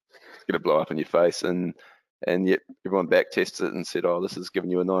to blow up in your face, and yet everyone back tested it and said, oh, this has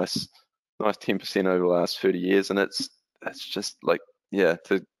given you a nice 10% over the last 30 years, and it's just like,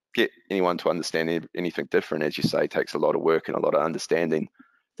 to get anyone to understand anything different, as you say, takes a lot of work and a lot of understanding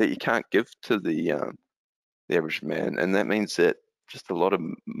that you can't give to the average man, and that means that just a lot of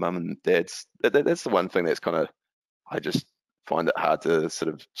mum and dads. That's the one thing that's kind of, I just find it hard to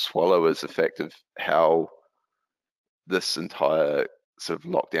sort of swallow, is the fact of how this entire sort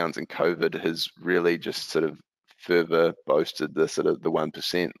of lockdowns and COVID has really just sort of further boasted the sort of the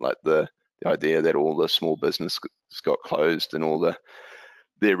 1%, like the idea that all the small business got closed and all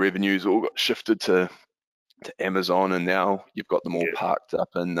their revenues all got shifted to Amazon, and now you've got them all parked up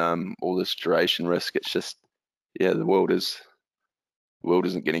in all this duration risk. It's just, yeah, the world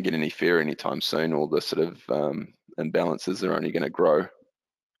isn't going to get any fairer anytime soon. All the sort of imbalances are only going to grow.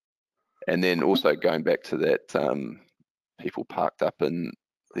 And then also going back to that, people parked up in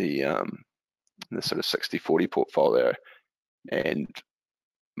the sort of 60-40 portfolio, and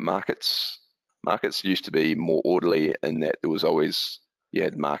markets used to be more orderly in that there was always, you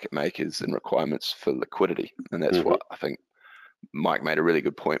had market makers and requirements for liquidity, and that's what I think Mike made a really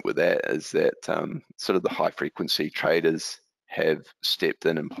good point with that, is that sort of the high frequency traders have stepped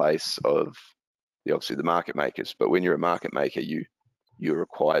in place of obviously the market makers. But when you're a market maker, you're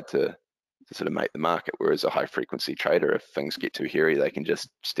required to sort of make the market, whereas a high frequency trader, if things get too hairy, they can just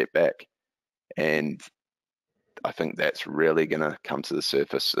step back. And I think that's really going to come to the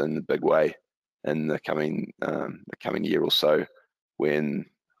surface in a big way in the coming year or so, when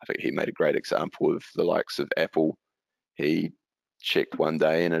I think he made a great example of the likes of Apple. He checked one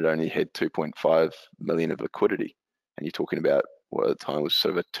day and it only had 2.5 million of liquidity, and you're talking about what at the time was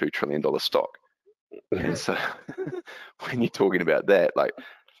sort of a $2 trillion stock. And so when you're talking about that, like,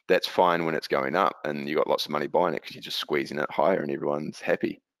 that's fine when it's going up and you got lots of money buying it because you're just squeezing it higher and everyone's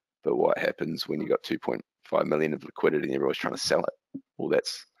happy. But what happens when you got 2.5 million of liquidity and everyone's trying to sell it? Well,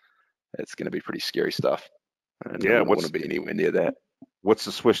 that's going to be pretty scary stuff. And I don't want to be anywhere near that. What's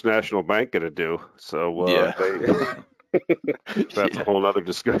the Swiss National Bank going to do? So that's a whole other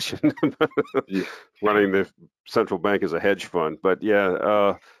discussion. Running the central bank as a hedge fund. But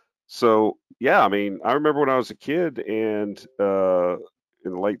so I mean, I remember when I was a kid and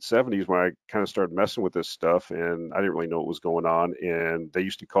in the late 70s when I kind of started messing with this stuff, and I didn't really know what was going on. And they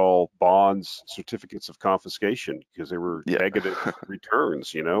used to call bonds certificates of confiscation because they were negative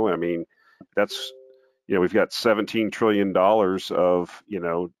returns. I mean, that's, we've got $17 trillion of,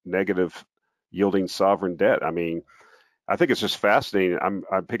 negative yielding sovereign debt. I mean, I think it's just fascinating.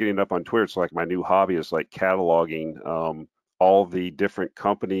 I'm picking it up on Twitter. It's like my new hobby is like cataloging all the different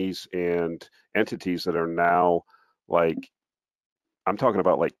companies and entities that are now, like, I'm talking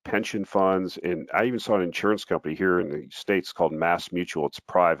about like pension funds, and I even saw an insurance company here in the States called Mass Mutual. It's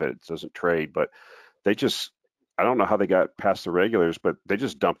private, it doesn't trade, but they just, I don't know how they got past the regulators, but they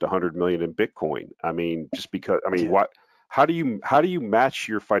just dumped 100 million in Bitcoin. I mean, just because, I mean, how do you match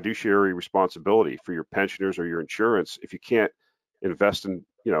your fiduciary responsibility for your pensioners or your insurance if you can't invest in,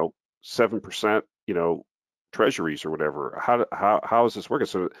 7%, treasuries or whatever? How is this working?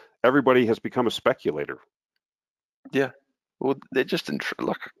 So everybody has become a speculator. Yeah. Well, they're just in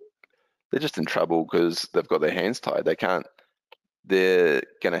trouble because they've got their hands tied. They're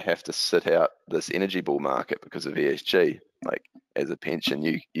going to have to sit out this energy bull market because of ESG. Like, as a pension,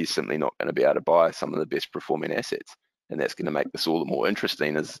 you're simply not going to be able to buy some of the best performing assets. And that's going to make this all the more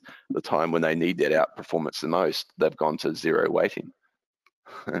interesting, as the time when they need that outperformance the most, they've gone to zero weighting.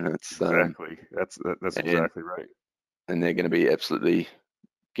 And it's exactly, that's exactly right. And they're going to be absolutely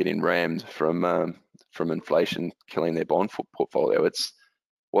getting rammed from inflation killing their bond portfolio. It's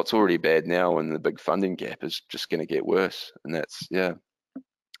what's already bad now, and the big funding gap is just going to get worse. And that's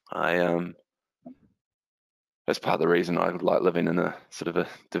that's part of the reason I like living in a sort of a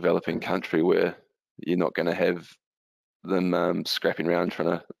developing country where you're not going to have them scrapping around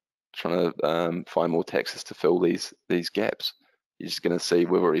trying to find more taxes to fill these gaps. You're just going to see,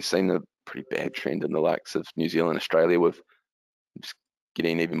 we've already seen a pretty bad trend in the likes of New Zealand, Australia, with just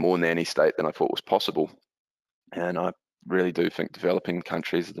getting even more nanny state than I thought was possible. And I really do think developing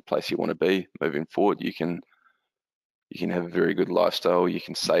countries are the place you want to be moving forward. You can have a very good lifestyle. You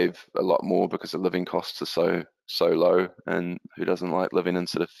can save a lot more because the living costs are so low. And who doesn't like living in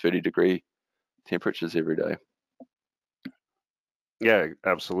sort of 30-degree temperatures every day? Yeah,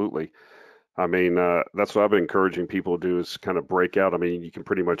 absolutely. I mean, that's what I've been encouraging people to do, is kind of break out. I mean, you can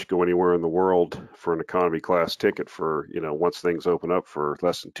pretty much go anywhere in the world for an economy class ticket for, once things open up, for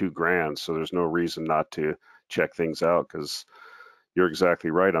less than $2,000. So there's no reason not to check things out, because you're exactly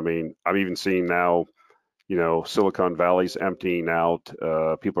right. I mean, I'm even seeing now, Silicon Valley's emptying out.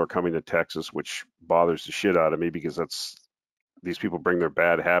 People are coming to Texas, which bothers the shit out of me, because these people bring their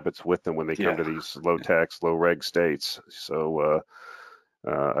bad habits with them when they come to these low tax, low reg states. So,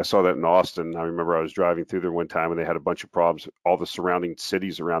 I saw that in Austin. I remember I was driving through there one time and they had a bunch of problems. All the surrounding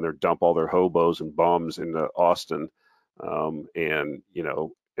cities around there dump all their hobos and bums into Austin. And,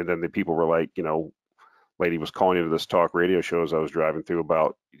 and then the people were like, lady was calling into this talk radio show as I was driving through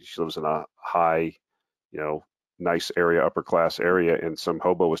about, she lives in a high, you know, nice area, upper class area, and some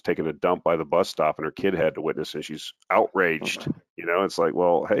hobo was taking a dump by the bus stop and her kid had to witness and she's outraged. It's like,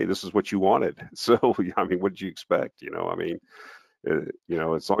 well, hey, this is what you wanted. So, I mean, what did you expect? I mean,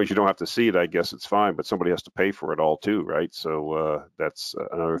 as long as you don't have to see it, I guess it's fine, but somebody has to pay for it all too, right? So that's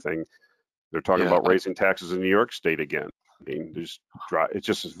another thing. They're talking Yeah, about raising taxes in New York State again. I mean, it's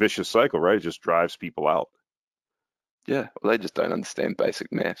just a vicious cycle, right? It just drives people out. yeah. Well, they just don't understand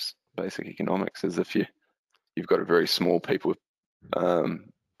basic maths, basic economics. As if you've got a very small people,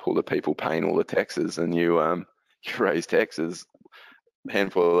 pool of people paying all the taxes, and you raise taxes. A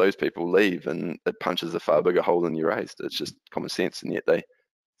handful of those people leave, and it punches a far bigger hole than you raised. It's just common sense, and yet they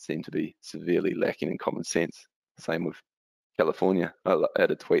seem to be severely lacking in common sense. Same with California. I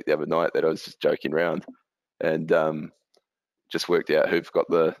had a tweet the other night that I was just joking around, and just worked out who've got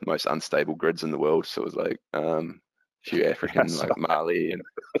the most unstable grids in the world. So it was like a few African, like Mali, and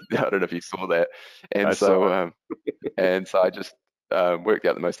I don't know if you saw that. And so I just worked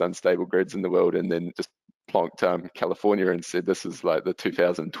out the most unstable grids in the world, and then just plonked California and said this is like the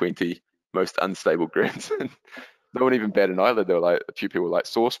 2020 most unstable grids. And no one even batted an eyelid. There were like a few people were like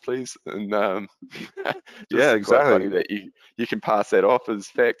source please, and yeah, exactly. Quite funny that you can pass that off as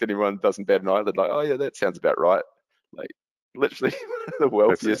fact, and everyone doesn't bat an eyelid, like, oh yeah, that sounds about right. Like literally the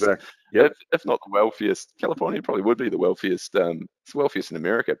wealthiest, if not the wealthiest. California probably would be the wealthiest. It's the wealthiest in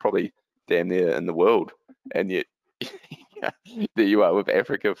America, probably damn near in the world, and yet there you are with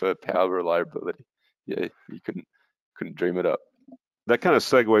Africa for power reliability. Yeah, you couldn't dream it up. That kind of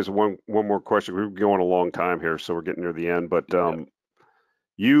segues one more question. We're going a long time here, so we're getting near the end. But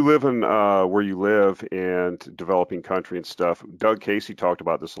you live in where you live and developing country and stuff. Doug Casey talked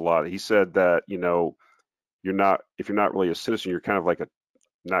about this a lot. He said that if you're not really a citizen, you're kind of like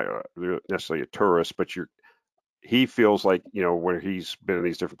not necessarily a tourist, but he feels like when he's been in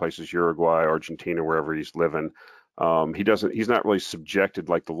these different places, Uruguay, Argentina, wherever he's living, he's not really subjected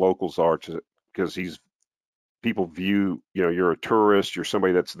like the locals are to, because people view, you're a tourist, you're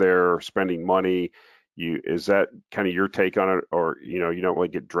somebody that's there spending money. Is that kind of your take on it, or you don't really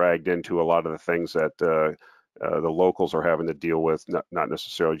get dragged into a lot of the things that the locals are having to deal with, not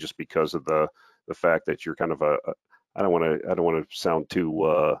necessarily just because of the fact that you're kind of I don't want to sound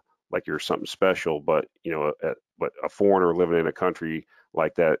too like you're something special, but but a foreigner living in a country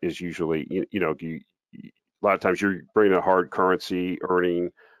like that is usually a lot of times you're bringing a hard currency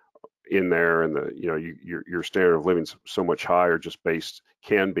earning in there, and your standard of living so much higher just based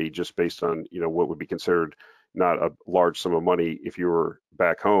on what would be considered not a large sum of money if you were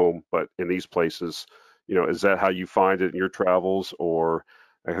back home, but in these places, is that how you find it in your travels? Or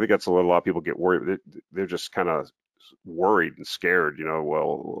I think that's a lot of people get worried. They're just kind of worried and scared,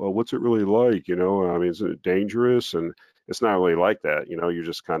 well, what's it really like? I mean, isn't it dangerous? And it's not really like that. You're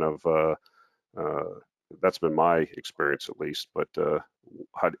just kind of that's been my experience at least. But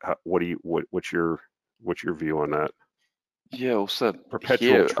what's your view on that? Yeah, also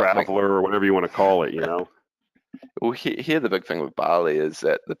Perpetual traveler or whatever you want to call it, Well, here the big thing with Bali is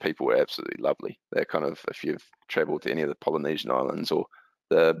that the people were absolutely lovely. They're kind of, if you've traveled to any of the Polynesian islands, or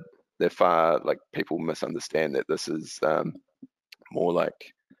they're far, like, people misunderstand that this is more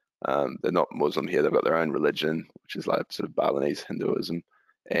like they're not Muslim here. They've got their own religion, which is like sort of Balinese Hinduism,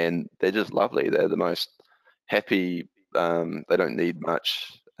 and they're just lovely. They're the most happy. They don't need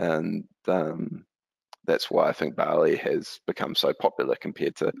much, and that's why I think Bali has become so popular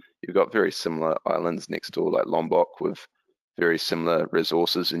compared to, you've got very similar islands next door like Lombok with very similar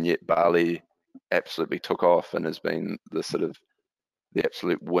resources, and yet Bali absolutely took off and has been the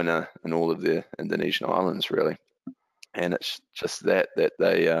absolute winner in all of the Indonesian islands, really. And it's just that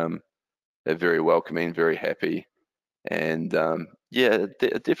they're very welcoming, very happy, and yeah,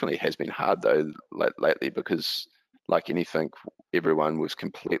 it definitely has been hard though lately, because like anything, everyone was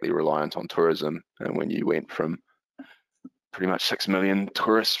completely reliant on tourism. And when you went from pretty much 6 million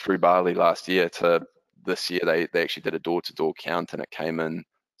tourists through Bali last year to this year, they actually did a door-to-door count, and it came in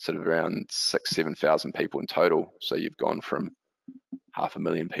sort of around 7,000 people in total. So you've gone from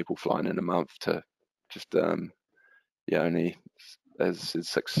 500,000 people flying in a month to just only as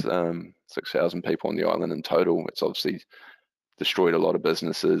 6,000 people on the island in total. It's obviously destroyed a lot of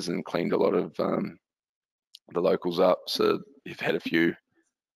businesses and cleaned a lot of the locals up. So you've had a few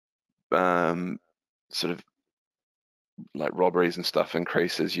sort of like robberies and stuff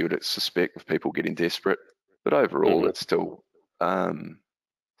increase, as you would suspect, with people getting desperate. But overall, it's still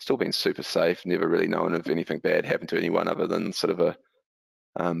still been super safe, never really known of anything bad happened to anyone other than sort of a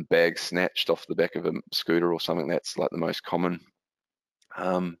bag snatched off the back of a scooter or something. That's like the most common.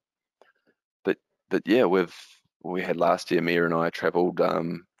 Um, but yeah, we had last year, Mia and I travelled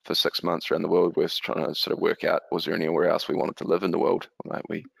for 6 months around the world. We're trying to sort of work out, was there anywhere else we wanted to live in the world? Like,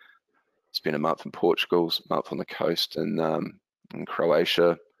 we spent a month in Portugal, a month on the coast in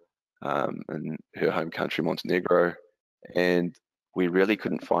Croatia, in her home country, Montenegro, and we really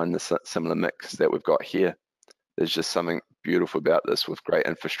couldn't find the similar mix that we've got here. There's just something beautiful about this, with great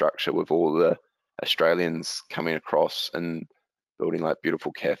infrastructure, with all the Australians coming across and building like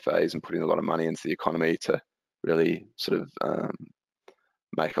beautiful cafes and putting a lot of money into the economy to really sort of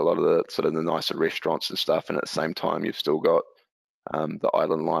make a lot of the sort of the nicer restaurants and stuff. And at the same time, you've still got the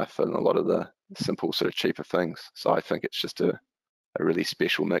island life and a lot of the simple sort of cheaper things. So I think it's just a really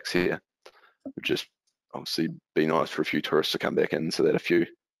special mix here, which just obviously be nice for a few tourists to come back in, so that a few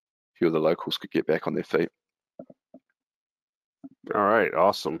of the locals could get back on their feet. All right,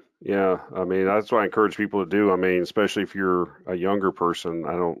 awesome. Yeah, I mean, that's what I encourage people to do. I mean, especially if you're a younger person,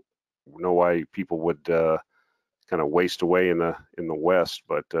 I don't know why people would kind of waste away in the West,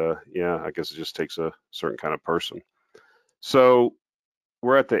 but yeah, I guess it just takes a certain kind of person. So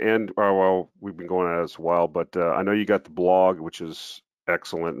we're at the end. Well, we've been going at it a while, but I know you got the blog, which is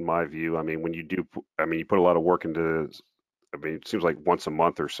excellent in my view. I mean, when you do, I mean, you put a lot of work into. I mean, it seems like once a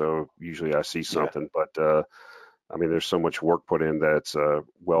month or so. Usually, I see something, but I mean, there's so much work put in that it's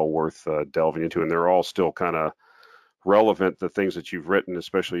well worth delving into, and they're all still kind of relevant. The things that you've written,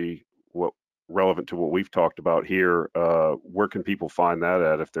 especially what relevant to what we've talked about here. Where can people find that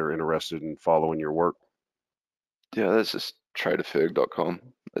at if they're interested in following your work? Yeah, that's just traderferg.com.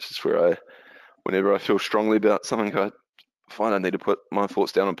 That's just where whenever I feel strongly about something, I find I need to put my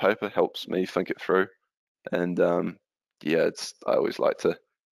thoughts down on paper. Helps me think it through. And yeah, I always like to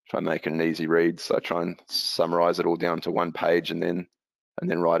try and make it an easy read. So I try and summarize it all down to one page, and then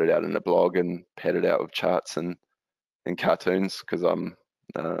write it out in a blog and pad it out with charts and cartoons, because I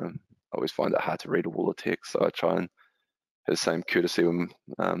always find it hard to read a wall of text. So I try and have the same courtesy with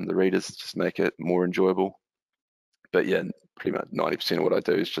the readers, just make it more enjoyable. But yeah, pretty much 90% of what I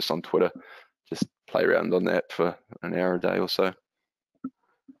do is just on Twitter. Just play around on that for an hour a day or so.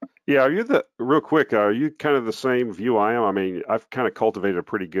 Yeah, real quick, are you kind of the same view I am? I mean, I've kind of cultivated a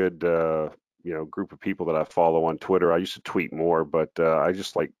pretty good, group of people that I follow on Twitter. I used to tweet more, but I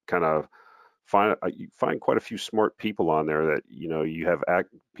just like kind of you find quite a few smart people on there that,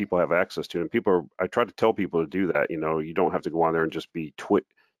 people have access to, and I try to tell people to do that. You don't have to go on there and just be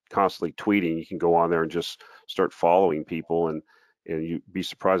constantly tweeting. You can go on there and just start following people, and you'd be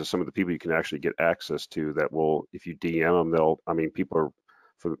surprised at some of the people you can actually get access to that will, if you DM them, people are,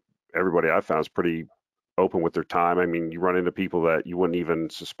 for everybody I found, is pretty open with their time. I mean, you run into people that you wouldn't even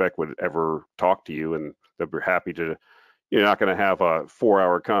suspect would ever talk to you, and they'll be happy to. You're not going to have a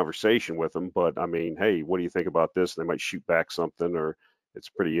 4-hour conversation with them, but I mean, hey, what do you think about this? And they might shoot back something, or it's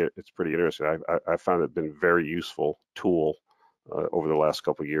pretty interesting. I found it been a very useful tool over the last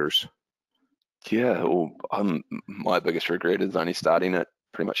couple of years. Yeah, well, my biggest regret is only starting it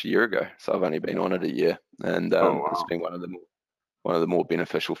pretty much a year ago. So I've only been on it a year, and Wow. It's been one of the more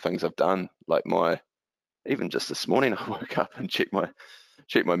beneficial things I've done. Like even just this morning, I woke up and checked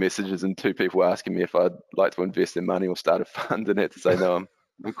my messages, and 2 people asking me if I'd like to invest their money or start a fund, and I had to say no.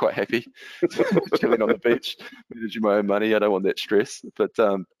 I'm quite happy chilling on the beach, managing my own money. I don't want that stress. But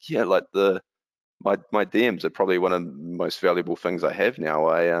yeah, like my DMs are probably one of the most valuable things I have now.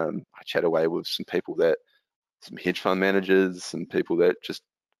 I chat away with some hedge fund managers, some people that just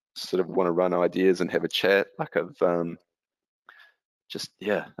sort of want to run ideas and have a chat. Like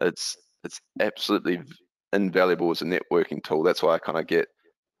it's absolutely invaluable as a networking tool. That's why I kind of get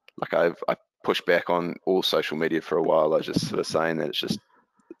like I pushed back on all social media for a while. I was just sort of saying that it's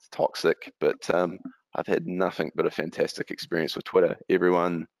toxic, but I've had nothing but a fantastic experience with Twitter.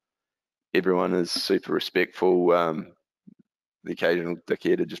 Everyone is super respectful. The occasional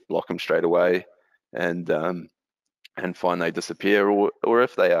dickhead to just block them straight away, and find they disappear, or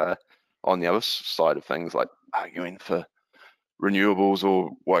if they are on the other side of things, like arguing for renewables or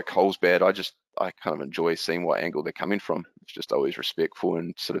why coal's bad, I kind of enjoy seeing what angle they're coming from. It's just always respectful,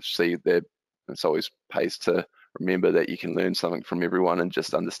 and sort of see it's always pays to remember that you can learn something from everyone and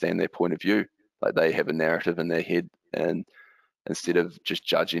just understand their point of view. Like, they have a narrative in their head, and instead of just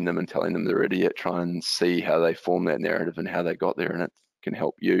judging them and telling them they're an idiot, try and see how they form that narrative and how they got there, and it can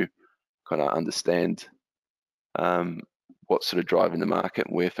help you kind of understand what's sort of driving the market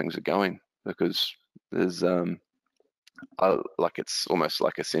and where things are going. Because there's it's almost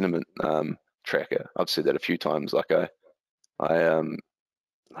like a sentiment tracker. I've said that a few times. Like I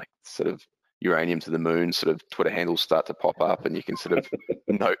like sort of uranium to the moon sort of Twitter handles start to pop up, and you can sort of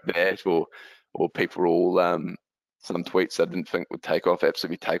note that, or people all some tweets I didn't think would take off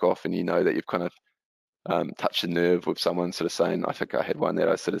absolutely take off, and you know that you've kind of touched a nerve with someone sort of saying, I think I had one that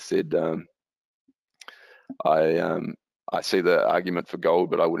I sort of said, I see the argument for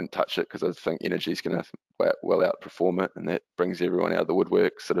gold, but I wouldn't touch it because I think energy is going to well outperform it, and that brings everyone out of the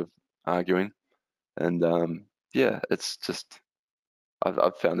woodwork sort of arguing. And yeah, it's just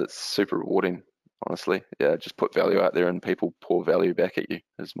I've found it super rewarding, honestly. Yeah, just put value out there and people pour value back at you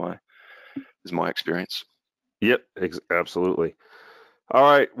is my experience. Yep, absolutely. All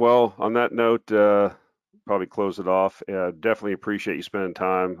right. Well, on that note, probably close it off. Definitely appreciate you spending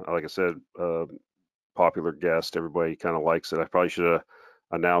time. Like I said, popular guest. Everybody kind of likes it. I probably should have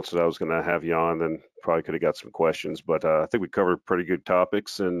announced that I was going to have you on, and probably could have got some questions. But I think we covered pretty good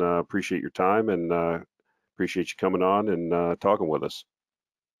topics, and appreciate your time, and appreciate you coming on and talking with us.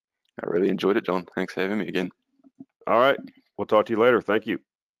 I really enjoyed it, John. Thanks for having me again. All right. We'll talk to you later. Thank you.